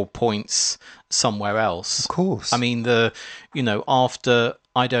score points somewhere else. Of course. I mean, after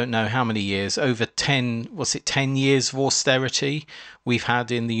I don't know how many years, over 10 years of austerity we've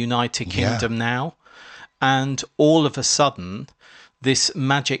had in the United Kingdom now. And all of a sudden, this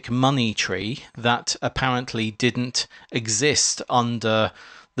magic money tree that apparently didn't exist under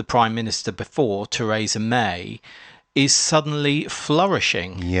the Prime Minister before, Theresa May, is suddenly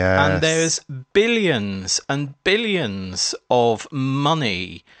flourishing. Yes. And there's billions and billions of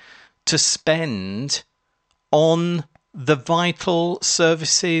money to spend on the vital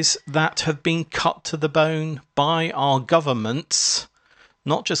services that have been cut to the bone by our governments,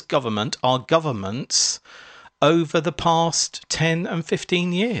 not just government, our governments, over the past 10 and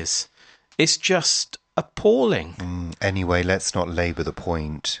 15 years. It's just appalling. Anyway, let's not labour the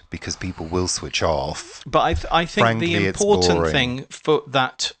point because people will switch off. But I think Frankly, the it's important boring. thing for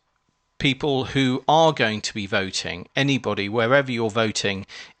that people who are going to be voting, anybody, wherever you're voting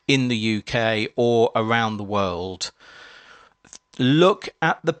in the UK or around the world, look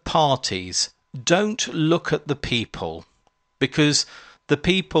at the parties. Don't look at the people, because the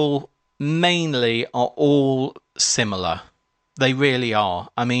people mainly are all similar. They really are.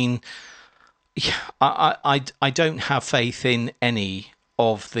 I mean, I don't have faith in any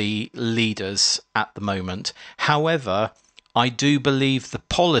of the leaders at the moment. However, I do believe the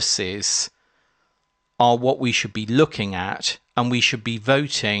policies are what we should be looking at, and we should be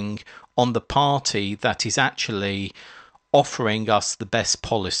voting on the party that is actually offering us the best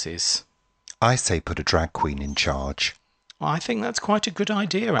policies. I say put a drag queen in charge. Well, I think that's quite a good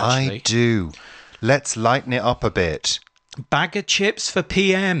idea, actually. I do. Let's lighten it up a bit. Bag of chips for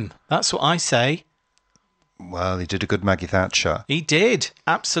PM. That's what I say. Well, he did a good Maggie Thatcher. He did.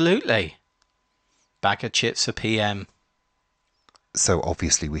 Absolutely. Bag of chips for PM. So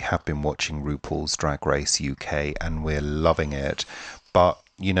obviously we have been watching RuPaul's Drag Race UK and we're loving it. But,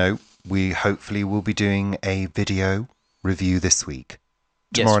 we hopefully will be doing a video review this week.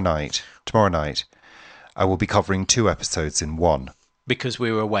 Tomorrow night. I will be covering 2 episodes in one. Because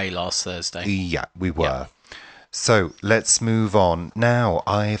we were away last Thursday. Yeah, we were. Yeah. So let's move on. Now,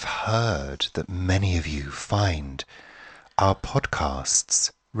 I've heard that many of you find our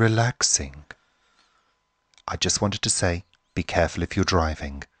podcasts relaxing. I just wanted to say, be careful if you're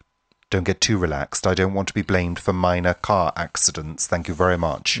driving. Don't get too relaxed. I don't want to be blamed for minor car accidents. Thank you very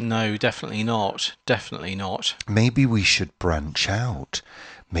much. No, definitely not. Definitely not. Maybe we should branch out.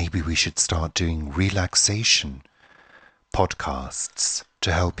 Maybe we should start doing relaxation podcasts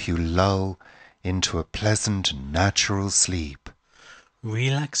to help you lull into a pleasant and natural sleep.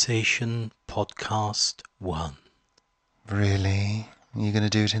 Relaxation Podcast 1. Really? Are you going to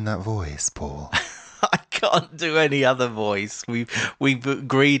do it in that voice, Paul? I can't do any other voice. We've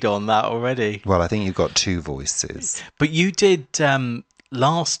agreed on that already. Well, I think you've got 2 voices. But you did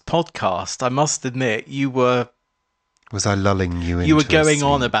last podcast. I must admit, you were lulling you into You were going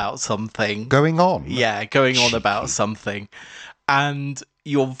sleep? on about something. Going on? Yeah, going on about something. And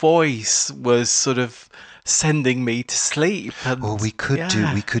your voice was sort of sending me to sleep. And, Well, we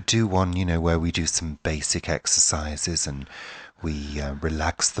could do one, where we do some basic exercises and we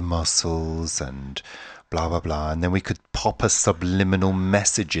relax the muscles and blah, blah, blah. And then we could pop a subliminal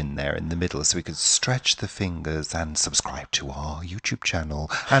message in there in the middle so we could stretch the fingers and subscribe to our YouTube channel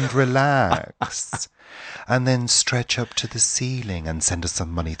and relax. And then stretch up to the ceiling and send us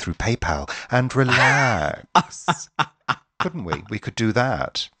some money through PayPal and relax. Couldn't we? We could do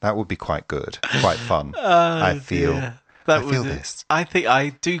that. That would be quite good. Quite fun. I feel this. I think I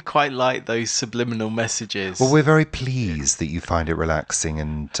do quite like those subliminal messages. Well, we're very pleased that you find it relaxing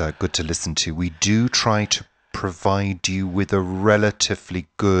and good to listen to. We do try to provide you with a relatively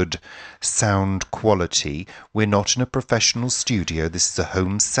good sound quality. We're not in a professional studio. This is a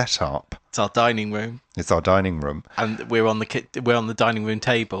home setup. It's our dining room. It's our dining room. And we're on the dining room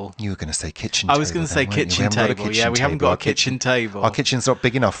table. You were going to say kitchen table. I was going to say kitchen table. We haven't got a kitchen table. Our kitchen's not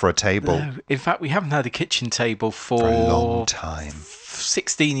big enough for a table. No, in fact, we haven't had a kitchen table for a long time.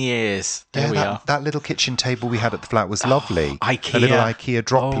 16 years. There we are. That little kitchen table we had at the flat was lovely. IKEA. A little IKEA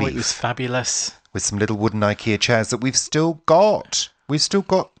drop leaf. leaf. It was fabulous. With some little wooden IKEA chairs that we've still got. We've still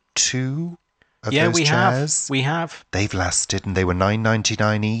got 2 of those chairs. We have. They've lasted and they were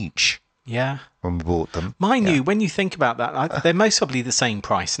 $9.99 each. Yeah. When we bought them. Mind you, when you think about that, they're most probably the same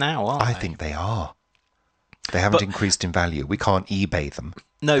price now, aren't they? I think they are. They haven't increased in value. We can't eBay them.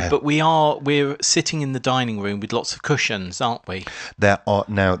 No, but we're sitting in the dining room with lots of cushions, aren't we? There are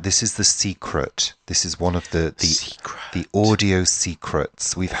now. This is the secret. This is one of the audio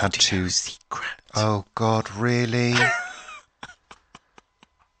secrets. We've had to. Secret. Oh God, really?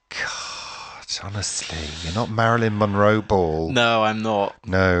 God, honestly, you're not Marilyn Monroe Ball. No, I'm not.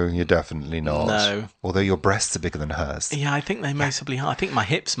 No, you're definitely not. No. Although your breasts are bigger than hers. Yeah, I think they mostly are. I think my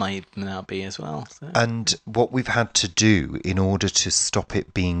hips might now be as well. So. And what we've had to do in order to stop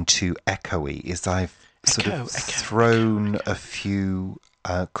it being too echoey is I've thrown a few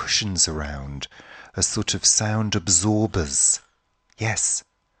cushions around as sort of sound absorbers. Yes,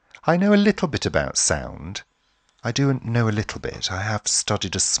 I know a little bit about sound. I do know a little bit. I have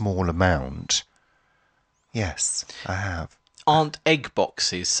studied a small amount. Yes, I have. Aren't egg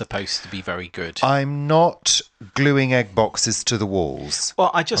boxes supposed to be very good? I'm not gluing egg boxes to the walls. Well,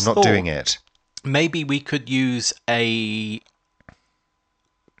 I'm not doing it. Maybe we could use a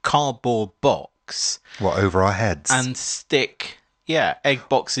cardboard box. What, over our heads? And stick, egg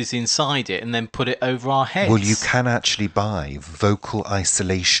boxes inside it and then put it over our heads. Well, you can actually buy vocal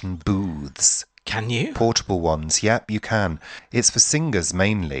isolation booths. Can you? Portable ones, yep, you can. It's for singers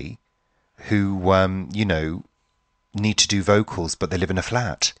mainly who, need to do vocals, but they live in a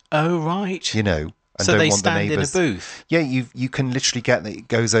flat. Oh, right. And so don't they want stand the neighbours. in a booth? Yeah, you can literally get that. It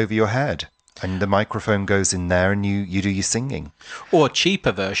goes over your head. And the microphone goes in there and you do your singing. Or a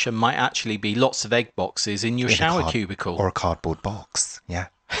cheaper version might actually be lots of egg boxes in your shower cubicle. Or a cardboard box, yeah.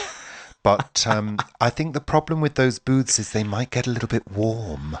 But I think the problem with those booths is they might get a little bit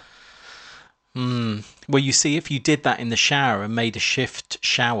warm. Well, you see, if you did that in the shower and made a shift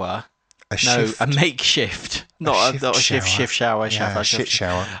shower... a makeshift. Not a shift shower. Yeah, shit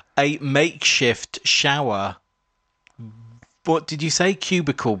shower. A makeshift shower. What did you say?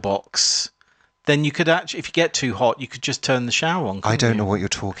 Cubicle box. Then you could actually, if you get too hot, you could just turn the shower on. I don't know what you're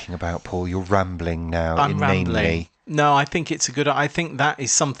talking about, Paul. You're rambling now. I'm inanely. Rambling. No, I think it's I think that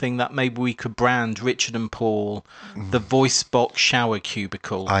is something that maybe we could brand Richard and Paul, the voice box shower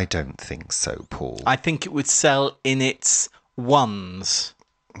cubicle. I don't think so, Paul. I think it would sell in its ones.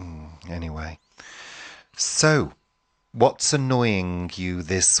 Anyway. So, what's annoying you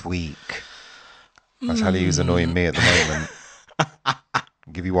this week? I'll tell you who's annoying me at the moment. I'll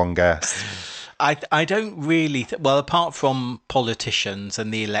give you one guess. I don't really... well, apart from politicians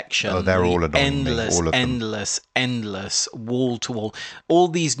and the election... Oh, they're all annoying me, all of them. Endless, wall-to-wall. All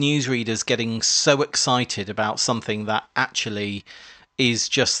these newsreaders getting so excited about something that actually is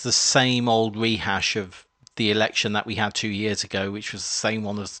just the same old rehash of the election that we had 2 years ago, which was the same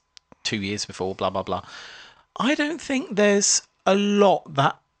one as 2 years before, blah, blah, blah. I don't think there's a lot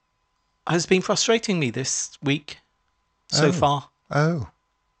that has been frustrating me this week so far. Oh.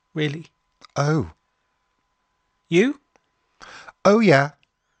 Really? Oh. You? Oh, yeah.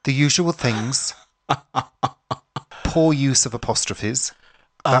 The usual things. Poor use of apostrophes.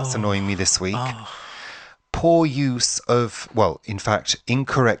 That's annoying me this week. Poor use of, well, in fact,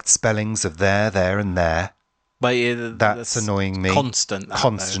 incorrect spellings of there, and there. But that's annoying me. Constant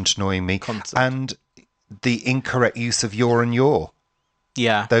Annoying me. Constant. And the incorrect use of your and your.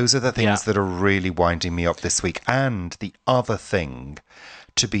 Yeah. Those are the things that are really winding me up this week. And the other thing,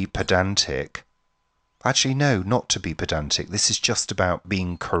 to be pedantic. Actually, no, not to be pedantic. This is just about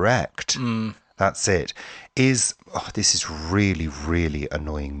being correct. That's it. This is really, really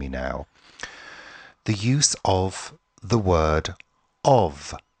annoying me now. The use of the word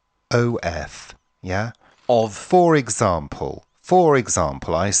of. O-F. Yeah? Of. For example,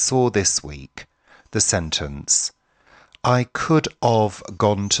 I saw this week the sentence, I could have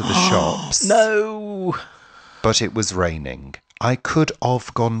gone to the shops. No! But it was raining. I could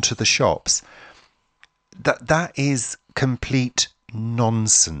have gone to the shops. That is complete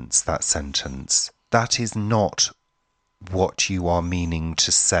nonsense, that sentence. That is not what you are meaning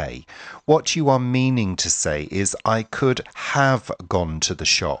to say. What you are meaning to say is, I could have gone to the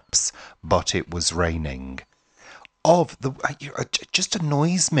shops, but it was raining. It just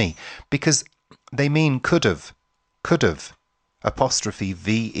annoys me, because they mean could have, apostrophe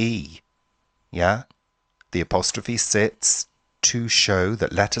V-E. Yeah? The apostrophe sits to show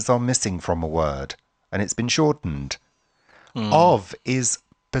that letters are missing from a word, and it's been shortened. Of is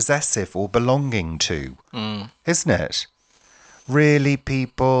possessive or belonging to, isn't it? Really,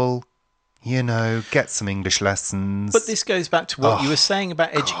 people, get some English lessons. But this goes back to what you were saying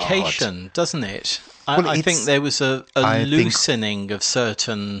about education, doesn't it? I think there was a loosening of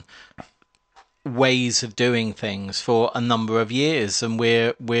certain ways of doing things for a number of years, and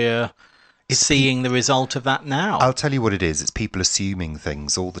we're seeing the result of that now. I'll tell you what it is. It's people assuming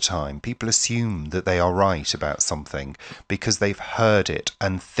things all the time. People assume that they are right about something because they've heard it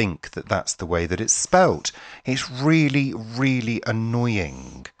and think that that's the way that it's spelt. It's really, really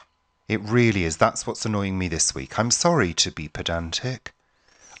annoying. It really is. That's what's annoying me this week. I'm sorry to be pedantic.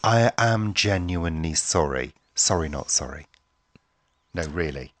 I am genuinely sorry. Sorry, not sorry. No,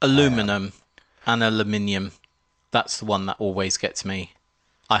 really. Aluminum. and aluminium. That's the one that always gets me.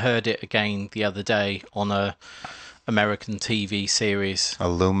 I heard it again the other day on a American TV series.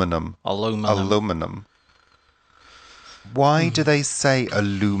 Aluminum. Aluminum. Why do they say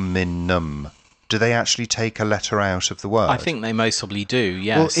aluminum? Do they actually take a letter out of the word? I think they most probably do,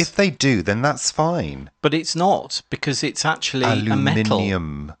 yes. Well, if they do, then that's fine. But it's not, because it's actually a metal.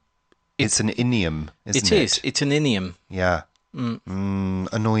 Aluminium. It's an inium, isn't it? It is. It's an inium. Yeah.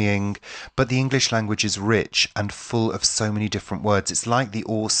 Annoying. But the English language is rich and full of so many different words. It's like the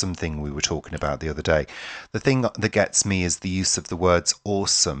awesome thing we were talking about the other day. The thing that gets me is the use of the words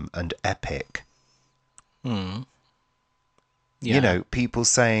awesome and epic. Yeah. You know, people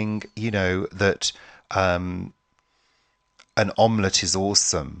saying, you know, that an omelette is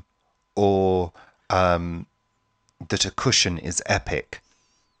awesome, or that a cushion is epic.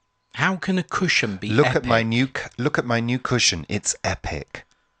 How can a cushion be Look epic? Look at my new cushion. It's epic.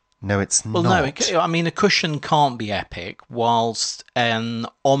 No, it's Well, not. no, I mean, a cushion can't be epic, whilst an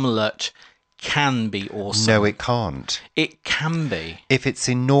omelette can be awesome. No, it can't. It can be. If it's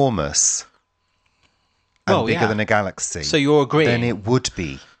enormous and Well, bigger yeah. than a galaxy, So you're agreeing? then it would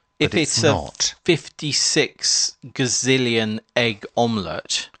be. If But it's a not. 56 gazillion egg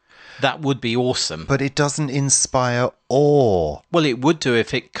omelette, that would be awesome. But it doesn't inspire awe. Well, it would do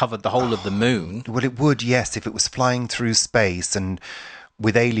if it covered the whole of the moon. Well, it would, yes. If it was flying through space and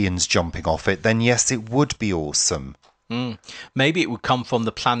with aliens jumping off it, then yes, it would be awesome. Maybe it would come from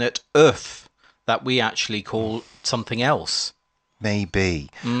the planet Earth, that we actually call something else. Maybe.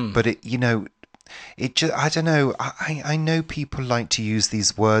 But it, you know, it just, I don't know. I know people like to use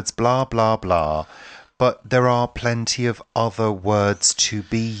these words, blah, blah, blah. But there are plenty of other words to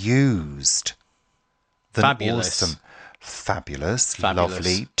be used than Fabulous. awesome. Fabulous, Fabulous.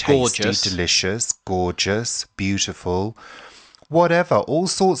 lovely, tasty, Gorgeous. delicious, gorgeous, beautiful, whatever, all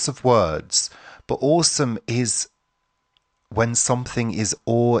sorts of words. But awesome is when something is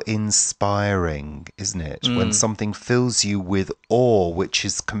awe-inspiring, isn't it? When something fills you with awe, which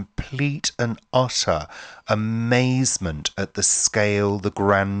is complete and utter amazement at the scale, the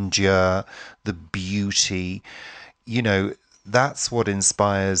grandeur, the beauty. You know, that's what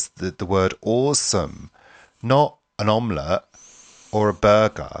inspires the word awesome, not an omelette or a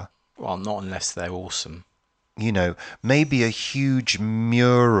burger. Well, not unless they're awesome. You know, maybe a huge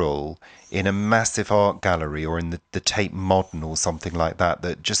mural in a massive art gallery or in the Tate Modern or something like that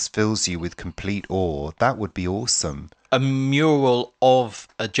that just fills you with complete awe. That would be awesome. A mural of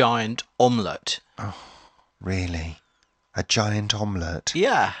a giant omelette. Really. A giant omelette.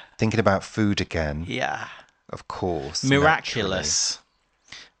 Yeah, Thinking about food again. yeah. Of course. Miraculous.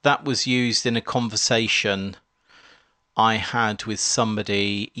 That was used in a conversation I had with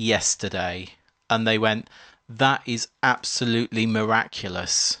somebody yesterday, and they went, "That is absolutely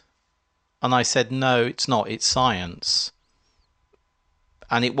miraculous." And I said, "No, it's not. It's science."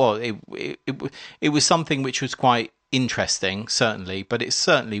 And it was. It was something which was quite interesting, certainly, but it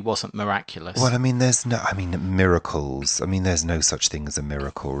certainly wasn't miraculous. Well, I mean, miracles. I mean, there's no such thing as a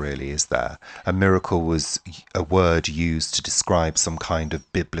miracle, really, is there? A miracle was a word used to describe some kind of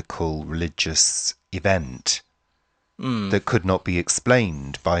biblical religious event that could not be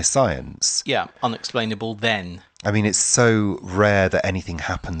explained by science. Yeah, unexplainable then. I mean, it's so rare that anything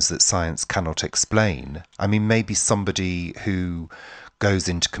happens that science cannot explain. I mean, maybe somebody who goes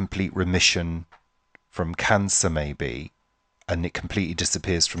into complete remission from cancer, maybe, and it completely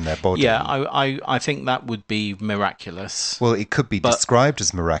disappears from their body. Yeah, I think that would be miraculous. Well, it could be described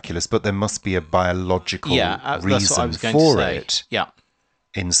as miraculous, but there must be a biological That's what I reason was going to for say. it Yeah.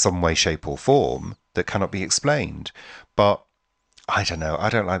 in some way, shape, or form that cannot be explained. But I don't know. I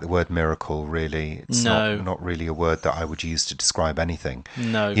don't like the word miracle, really. It's No. not really a word that I would use to describe anything.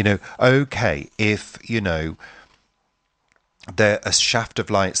 No. You know, okay, if, you know, a shaft of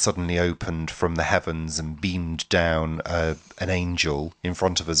light suddenly opened from the heavens and beamed down an angel in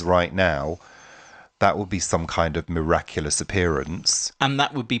front of us right now, that would be some kind of miraculous appearance. And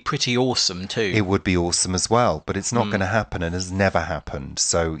that would be pretty awesome too. It would be awesome as well, but it's not going to happen and has never happened.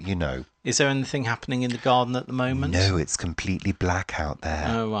 So, you know. Is there anything happening in the garden at the moment? No, it's completely black out there.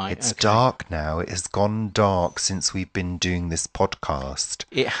 Oh, right. It's okay. dark now. It has gone dark since we've been doing this podcast.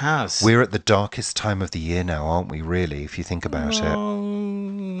 It has. We're at the darkest time of the year now, aren't we, really, if you think about it?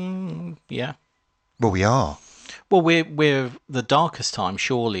 Yeah. Well, we are. Well, we're the darkest time,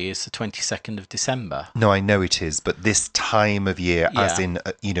 surely, is the 22nd of December. No, I know it is, but this time of year, as Yeah. in,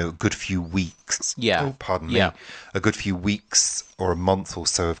 you know, a good few weeks. Yeah. Oh, pardon me. Yeah. A good few weeks or a month or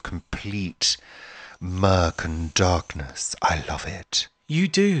so of complete murk and darkness. I love it. You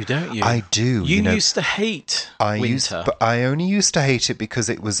do, don't you? I do. You used to hate winter. But I only used to hate it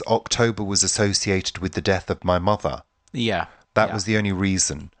because October was associated with the death of my mother. Yeah. That was the only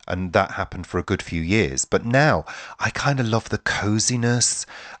reason, and that happened for a good few years. But now I kind of love the coziness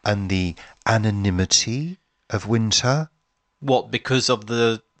and the anonymity of winter. What, because of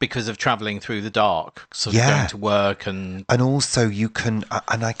travelling through the dark, sort of going to work and also you can,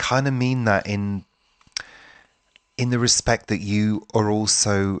 and I kind of mean that in the respect that you are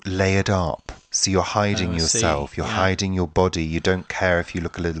also layered up. So you're hiding yourself, you're hiding your body. You don't care if you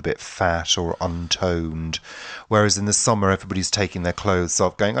look a little bit fat or untoned. Whereas in the summer, everybody's taking their clothes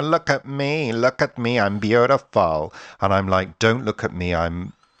off, going, oh, look at me, I'm beautiful. And I'm like, don't look at me,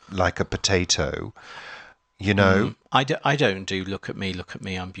 I'm like a potato. You know? I don't do look at me,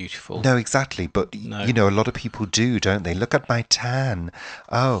 I'm beautiful. No, exactly. But, you know, a lot of people do, don't they? Look at my tan.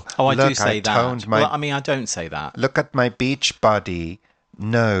 Oh, I look, do say I that. toned my... Well, I mean, I don't say that. Look at my beach body.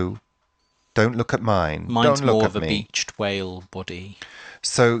 No, don't look at mine. Mine's don't look more at of a me. beached whale body.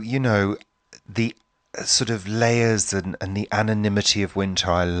 So, you know, the sort of layers and the anonymity of winter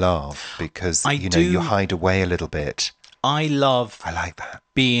I love because, you hide away a little bit. I like that.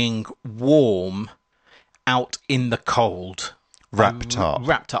 Being warm out in the cold. Wrapped up.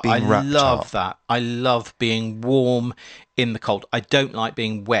 I love that. I love being warm in the cold. I don't like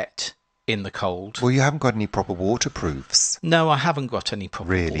being wet in the cold. Well, you haven't got any proper waterproofs. No, I haven't got any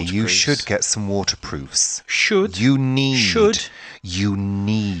proper waterproofs. You should get some waterproofs. You need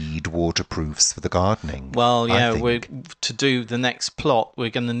waterproofs for the gardening. Well, yeah, to do the next plot, we're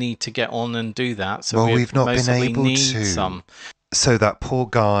going to need to get on and do that. So we've not been able to. Some. So that poor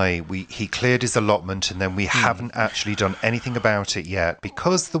guy, he cleared his allotment and then we haven't actually done anything about it yet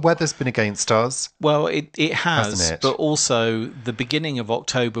because the weather's been against us. Well, it has, hasn't it? But also the beginning of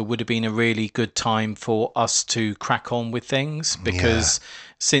October would have been a really good time for us to crack on with things because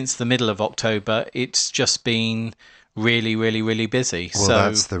since the middle of October, it's just been really, really, really busy. Well,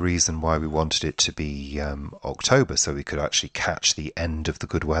 that's the reason why we wanted it to be October, so we could actually catch the end of the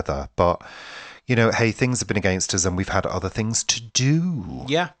good weather. But... you know, hey, things have been against us and we've had other things to do.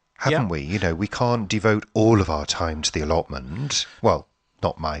 Yeah. Haven't we? You know, we can't devote all of our time to the allotment. Well,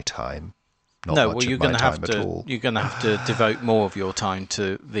 not my time. You're going to have to devote more of your time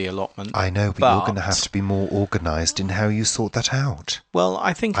to the allotment. I know, but you're going to have to be more organised in how you sort that out. Well,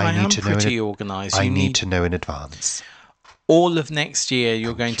 I think I am pretty organised. I need to know in advance. All of next year,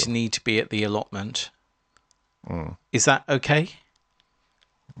 you're going to need to be at the allotment. Is that okay?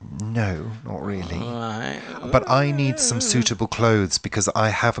 No, not really. Right. But I need some suitable clothes because I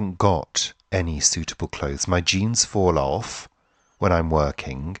haven't got any suitable clothes. My jeans fall off when I'm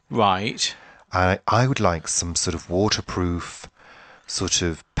working. Right. I would like some sort of waterproof sort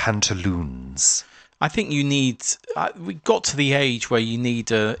of pantaloons. I think you need... we got to the age where you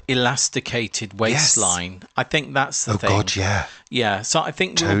need a elasticated waistline. Yes. I think that's the thing. Oh, God, yeah. Yeah, so I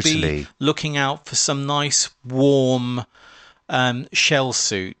think we'll be looking out for some nice, warm... shell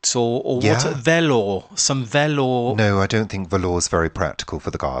suits or what? Velour, some velour. No, I don't think velour's very practical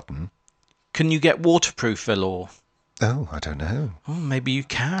for the garden. Can you get waterproof velour? Oh, I don't know. Oh, maybe you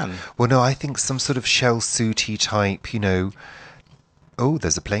can. Well, no, I think some sort of shell suity type, you know. Oh,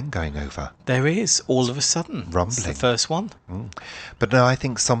 there's a plane going over. There is, all of a sudden. Rumbling. It's the first one. But no, I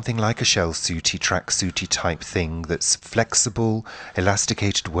think something like a shell suity, track-suity type thing that's flexible,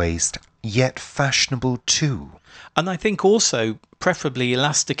 elasticated waist, yet fashionable too. And I think also preferably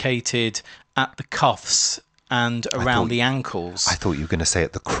elasticated at the cuffs and around the ankles. I thought you were going to say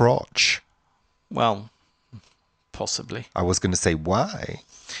at the crotch. Well, possibly. I was going to say why.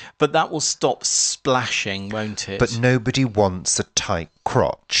 But that will stop splashing, won't it? But nobody wants a tight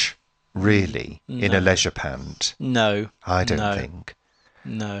crotch, really, in a leisure pant. No. I don't think.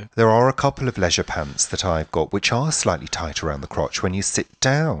 No. There are a couple of leisure pants that I've got which are slightly tight around the crotch when you sit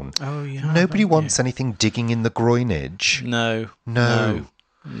down. Oh, yeah. Nobody wants anything digging in the groinage. No.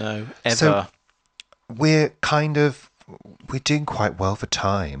 Ever. So we're doing quite well for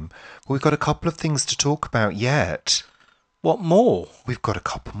time. We've got a couple of things to talk about yet. What more? We've got a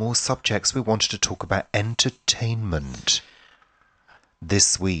couple more subjects. We wanted to talk about entertainment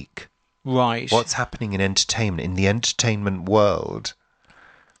this week. Right. What's happening in entertainment, in the entertainment world?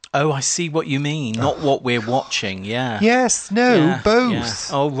 Oh, I see what you mean. Not what we're watching, yeah. Yes, both. Yeah.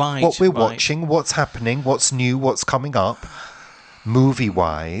 Oh, right. What we're watching, what's happening, what's new, what's coming up,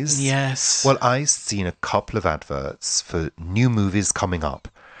 movie-wise. Yes. Well, I've seen a couple of adverts for new movies coming up.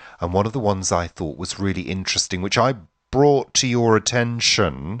 And one of the ones I thought was really interesting, which I brought to your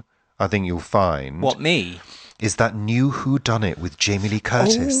attention, I think you'll find. What, me? Is that new Whodunit with Jamie Lee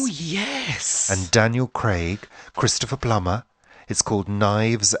Curtis. Oh, yes. And Daniel Craig, Christopher Plummer, It's called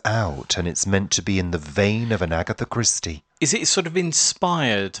Knives Out, and it's meant to be in the vein of an Agatha Christie. Is it sort of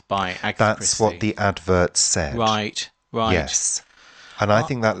inspired by Agatha That's Christie? what the advert said. Right. Yes. And I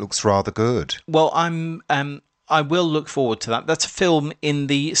think that looks rather good. Well, I will look forward to that. That's a film in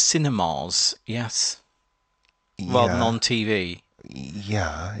the cinemas, yes, rather than on TV.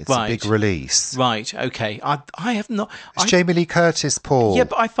 Yeah, it's Right. a big release. Right. Okay. I have not. It's Jamie Lee Curtis, Paul. Yeah,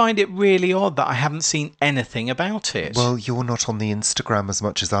 but I find it really odd that I haven't seen anything about it. Well, you're not on the Instagram as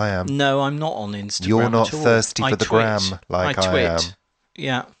much as I am. No, I'm not on Instagram. You're not at all. thirsty I for the twit. gram like I twit. am.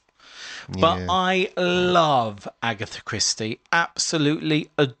 Yeah. But Yeah. I love Agatha Christie.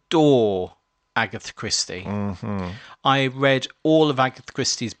 Absolutely adore Agatha Christie. Mm-hmm. I read all of Agatha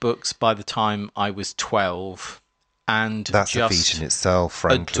Christie's books by the time I was 12. And That's a just feat in itself,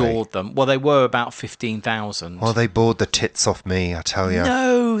 frankly. adored them. Well, they were about 15,000. Well, they bored the tits off me, I tell you.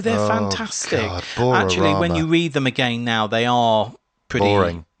 No, they're Oh, fantastic. God, Bororama. Actually, when you read them again now, they are pretty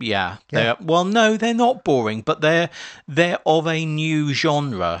Boring. Yeah. Yeah. Well, no, they're not boring, but they're of a new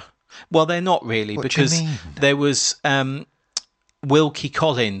genre. Well, they're not really, What do you because mean? there was Wilkie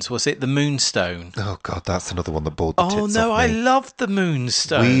Collins, was it The Moonstone? Oh, God, that's another one that bored the tits Oh no, off I me. loved The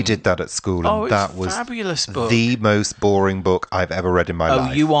Moonstone. We did that at school, and Oh, it's that a was fabulous book. the most boring book I've ever read in my Oh,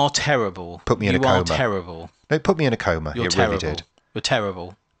 life. you are terrible. Put me in a You are coma. terrible. No, it put me in a coma. You're it terrible. really did. You're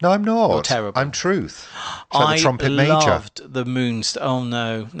terrible. No, I'm not. You're terrible. I'm truth. It's like the Trumpet Major. loved The Moonstone.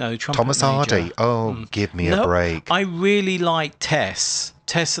 Oh no, Trumpet Thomas Major. Hardy. Oh, give me a No, break. I really like Tess.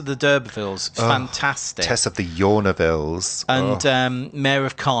 Tess of the D'Urbervilles. Fantastic. Tess of the Yornavilles. And Mayor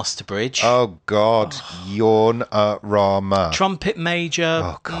of Casterbridge. Oh, God. Rama. Trumpet Major.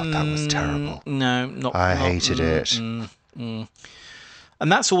 Oh, God, that was terrible. No, not. I not- hated it.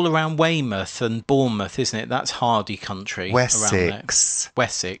 And that's all around Weymouth and Bournemouth, isn't it? That's Hardy country. around Wessex. there.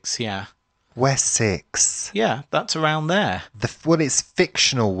 Wessex, yeah. Wessex. Yeah, that's around there. Well, it's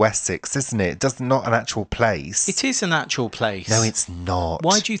fictional Wessex, isn't it? Not an actual place. It is an actual place. No, it's not.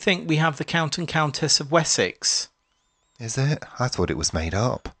 Why do you think we have the Count and Countess of Wessex? Is it? I thought it was made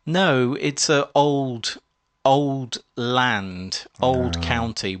up. No, it's a old land, old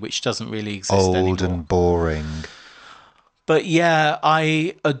county, which doesn't really exist Old anymore. and boring. But yeah,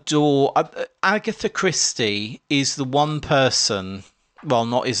 I adore Agatha Christie. Is the one person. Well,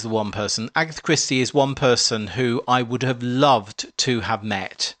 not is the one person. Agatha Christie is one person who I would have loved to have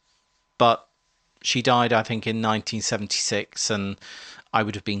met, but she died, I think, in 1976, and I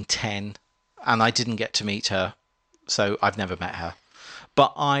would have been 10, and I didn't get to meet her, so I've never met her.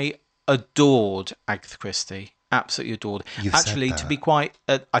 But I adored Agatha Christie. Absolutely adored. You've said Actually, to that. be quite,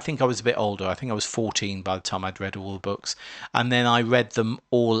 I think I was a bit older. I think I was 14 by the time I'd read all the books, and then I read them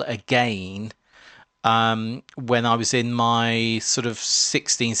all again when I was in my sort of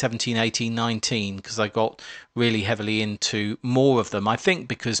 16, 17, 18, 19, because I got really heavily into more of them. I think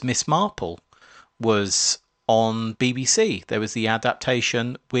because Miss Marple was on BBC. There was the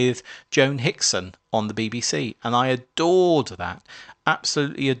adaptation with Joan Hickson on the BBC, and I adored that.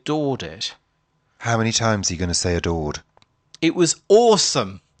 Absolutely adored it. How many times are you going to say adored? It was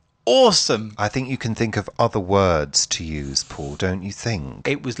awesome. Awesome. I think you can think of other words to use, Paul, don't you think?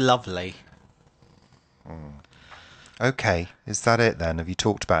 It was lovely. Okay, is that it then? Have you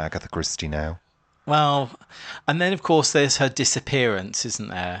talked about Agatha Christie now? Well, and then of course there's her disappearance, isn't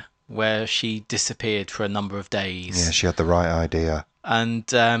there? Where she disappeared for a number of days. Yeah, she had the right idea. And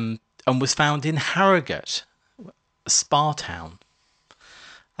was found in Harrogate, spa town.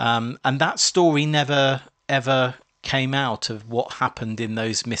 And that story never ever came out of what happened in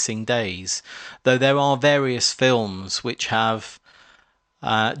those missing days, though there are various films which have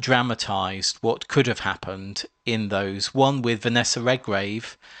dramatised what could have happened in those. One with Vanessa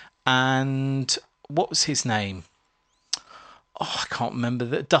Redgrave and what was his name? Oh, I can't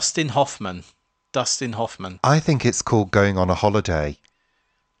remember. Dustin Hoffman. Dustin Hoffman. I think it's called Going on a Holiday.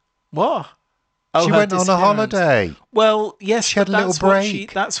 What? Oh, She her went on a disappearance. holiday. Well, yes, She had but a little that's what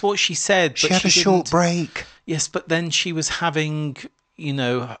break. that's what she said. She but had a short didn't- break. Yes, but then she was having,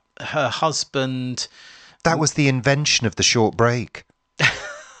 her husband. That was the invention of the short break.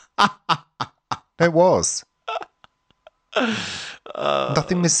 It was.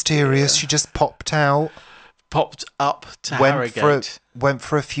 Nothing mysterious. She just popped out, Popped up to went Harrogate.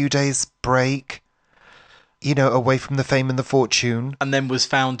 for a few days break, away from the fame and the fortune, And then was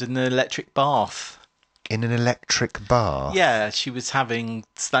found in an electric bath. in an electric bath. Yeah, she was having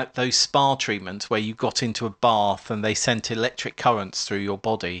those spa treatments where you got into a bath and they sent electric currents through your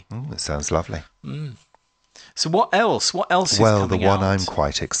body. That sounds lovely. So what else? What else is Well, the coming one out? I'm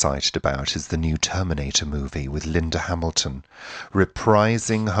quite excited about is the new Terminator movie with Linda Hamilton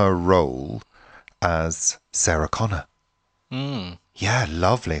reprising her role as Sarah Connor. Yeah,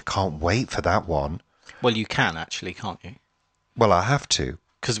 lovely. I can't wait for that one. Well, you can actually, can't you? Well, I have to.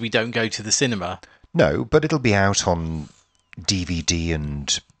 Because we don't go to the cinema. No, but it'll be out on DVD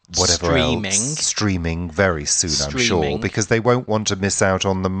and whatever else. Streaming very soon, I'm sure, because they won't want to miss out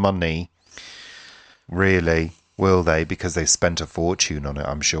on the money. Really, will they? Because they've spent a fortune on it,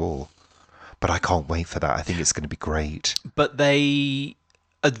 I'm sure. But I can't wait for that. I think it's going to be great. But they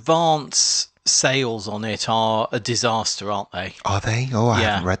advance sales on it are a disaster, aren't they? Are they? Oh, I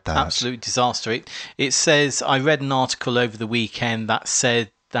haven't read that. Absolute disaster. It says, I read an article over the weekend that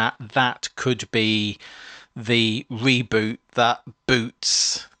said that could be the reboot that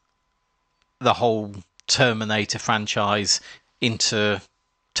boots the whole Terminator franchise into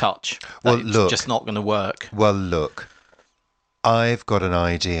touch. Well, it's look, just not going to work. Well, look, I've got an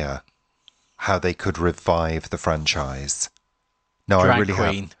idea how they could revive the franchise. No, Drag I really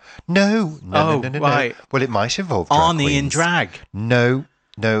queen. have. No. Right. Well, it might involve drag Arnie queens. in drag. No,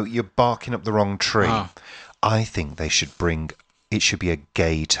 you're barking up the wrong tree. I think they should it should be a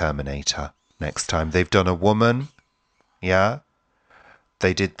gay Terminator next time. They've done a woman, yeah?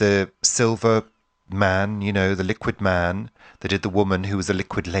 They did the silver man, the liquid man. They did the woman who was a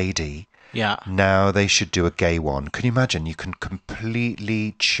liquid lady. Yeah. Now they should do a gay one. Can you imagine? You can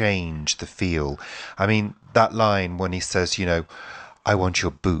completely change the feel. I mean, that line when he says, I want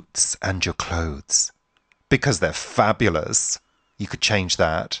your boots and your clothes because they're fabulous. You could change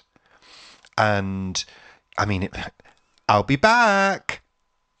that. And, I mean, I'll be back.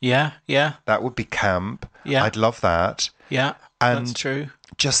 Yeah. That would be camp. Yeah. I'd love that. Yeah, And that's true.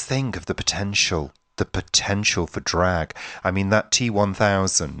 Just think of the potential for drag. I mean, that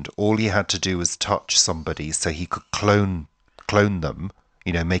T1000, all he had to do was touch somebody so he could clone them,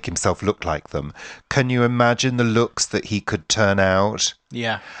 make himself look like them. Can you imagine the looks that he could turn out?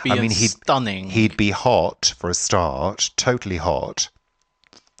 Yeah, he'd stunning. He'd be hot for a start, totally hot.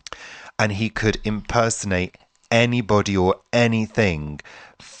 And he could impersonate anybody or anything.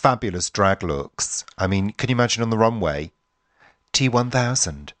 Fabulous drag looks. I mean, can you imagine on the runway?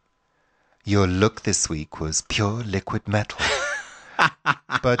 T1000. Your look this week was pure liquid metal.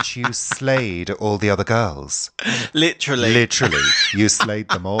 But you slayed all the other girls. Literally, you slayed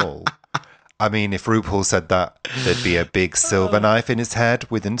them all. I mean, if RuPaul said that, there'd be a big silver knife in his head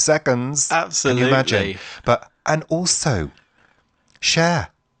within seconds. Absolutely. Can you imagine? And also, Cher.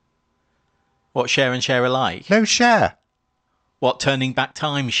 What, Cher and Cher alike? No, Cher. What, Turning Back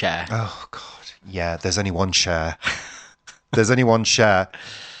Time Cher? Oh, God. Yeah, there's only one Cher.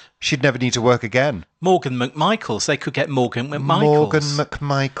 She'd never need to work again. Morgan McMichaels. They could get Morgan McMichaels. Morgan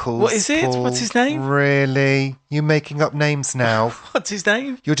McMichaels. What is it? Paul. What's his name? Really? You making up names now? What's his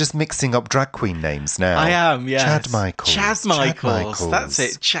name? You're just mixing up drag queen names now. I am, yes. Chad Michaels. Chad Michaels. That's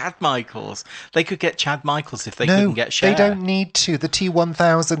it. Chad Michaels. They could get Chad Michaels if they couldn't get Cher. They don't need to. The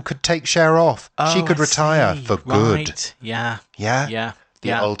T1000 could take Cher off. She could retire for good. Right. Yeah. Yeah?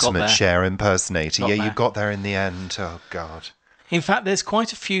 The ultimate Cher impersonator. You got there in the end. Oh, God. In fact, there's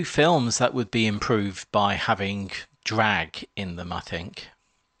quite a few films that would be improved by having drag in them, I think.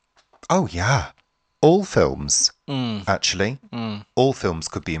 Oh, yeah. All films, actually. All films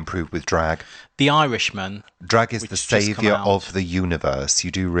could be improved with drag. The Irishman. Drag is the saviour of the universe.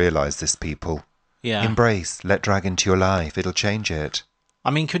 You do realise this, people. Yeah. Embrace. Let drag into your life. It'll change it.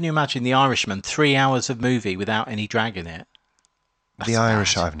 I mean, can you imagine The Irishman? 3 hours of movie without any drag in it. The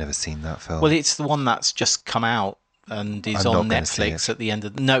Irish, I've never seen that film. Well, it's the one that's just come out and is on Netflix at the end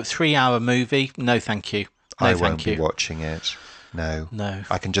of... No, 3-hour movie. No, thank you. No, I won't be watching it. No.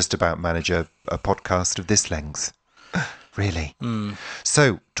 I can just about manage a podcast of this length. Really.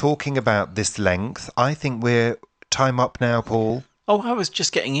 So, talking about this length, I think we're time up now, Paul. Oh, I was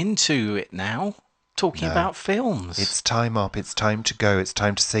just getting into it now. Talking about films. It's time up. It's time to go. It's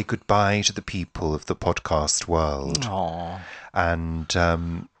time to say goodbye to the people of the podcast world. Aww. And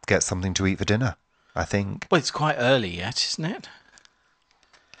get something to eat for dinner, I think. Well, it's quite early yet, isn't it?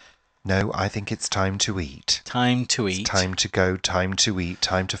 No, I think it's time to eat. Time to eat. It's time to go, time to eat,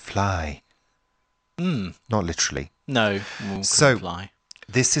 time to fly. Not literally. No, we'll fly.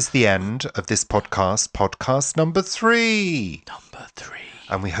 This is the end of this podcast number 3. Number 3.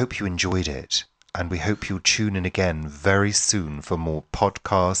 And we hope you enjoyed it. And we hope you'll tune in again very soon for more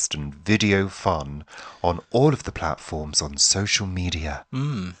podcast and video fun on all of the platforms on social media.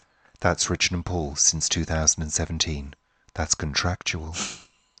 That's Richard and Paul since 2017. That's contractual.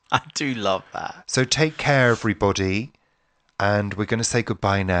 I do love that. So take care, everybody. And we're going to say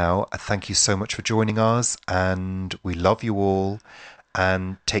goodbye now. Thank you so much for joining us. And we love you all.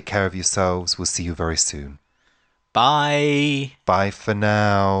 And take care of yourselves. We'll see you very soon. Bye. Bye for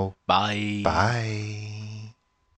now. Bye. Bye.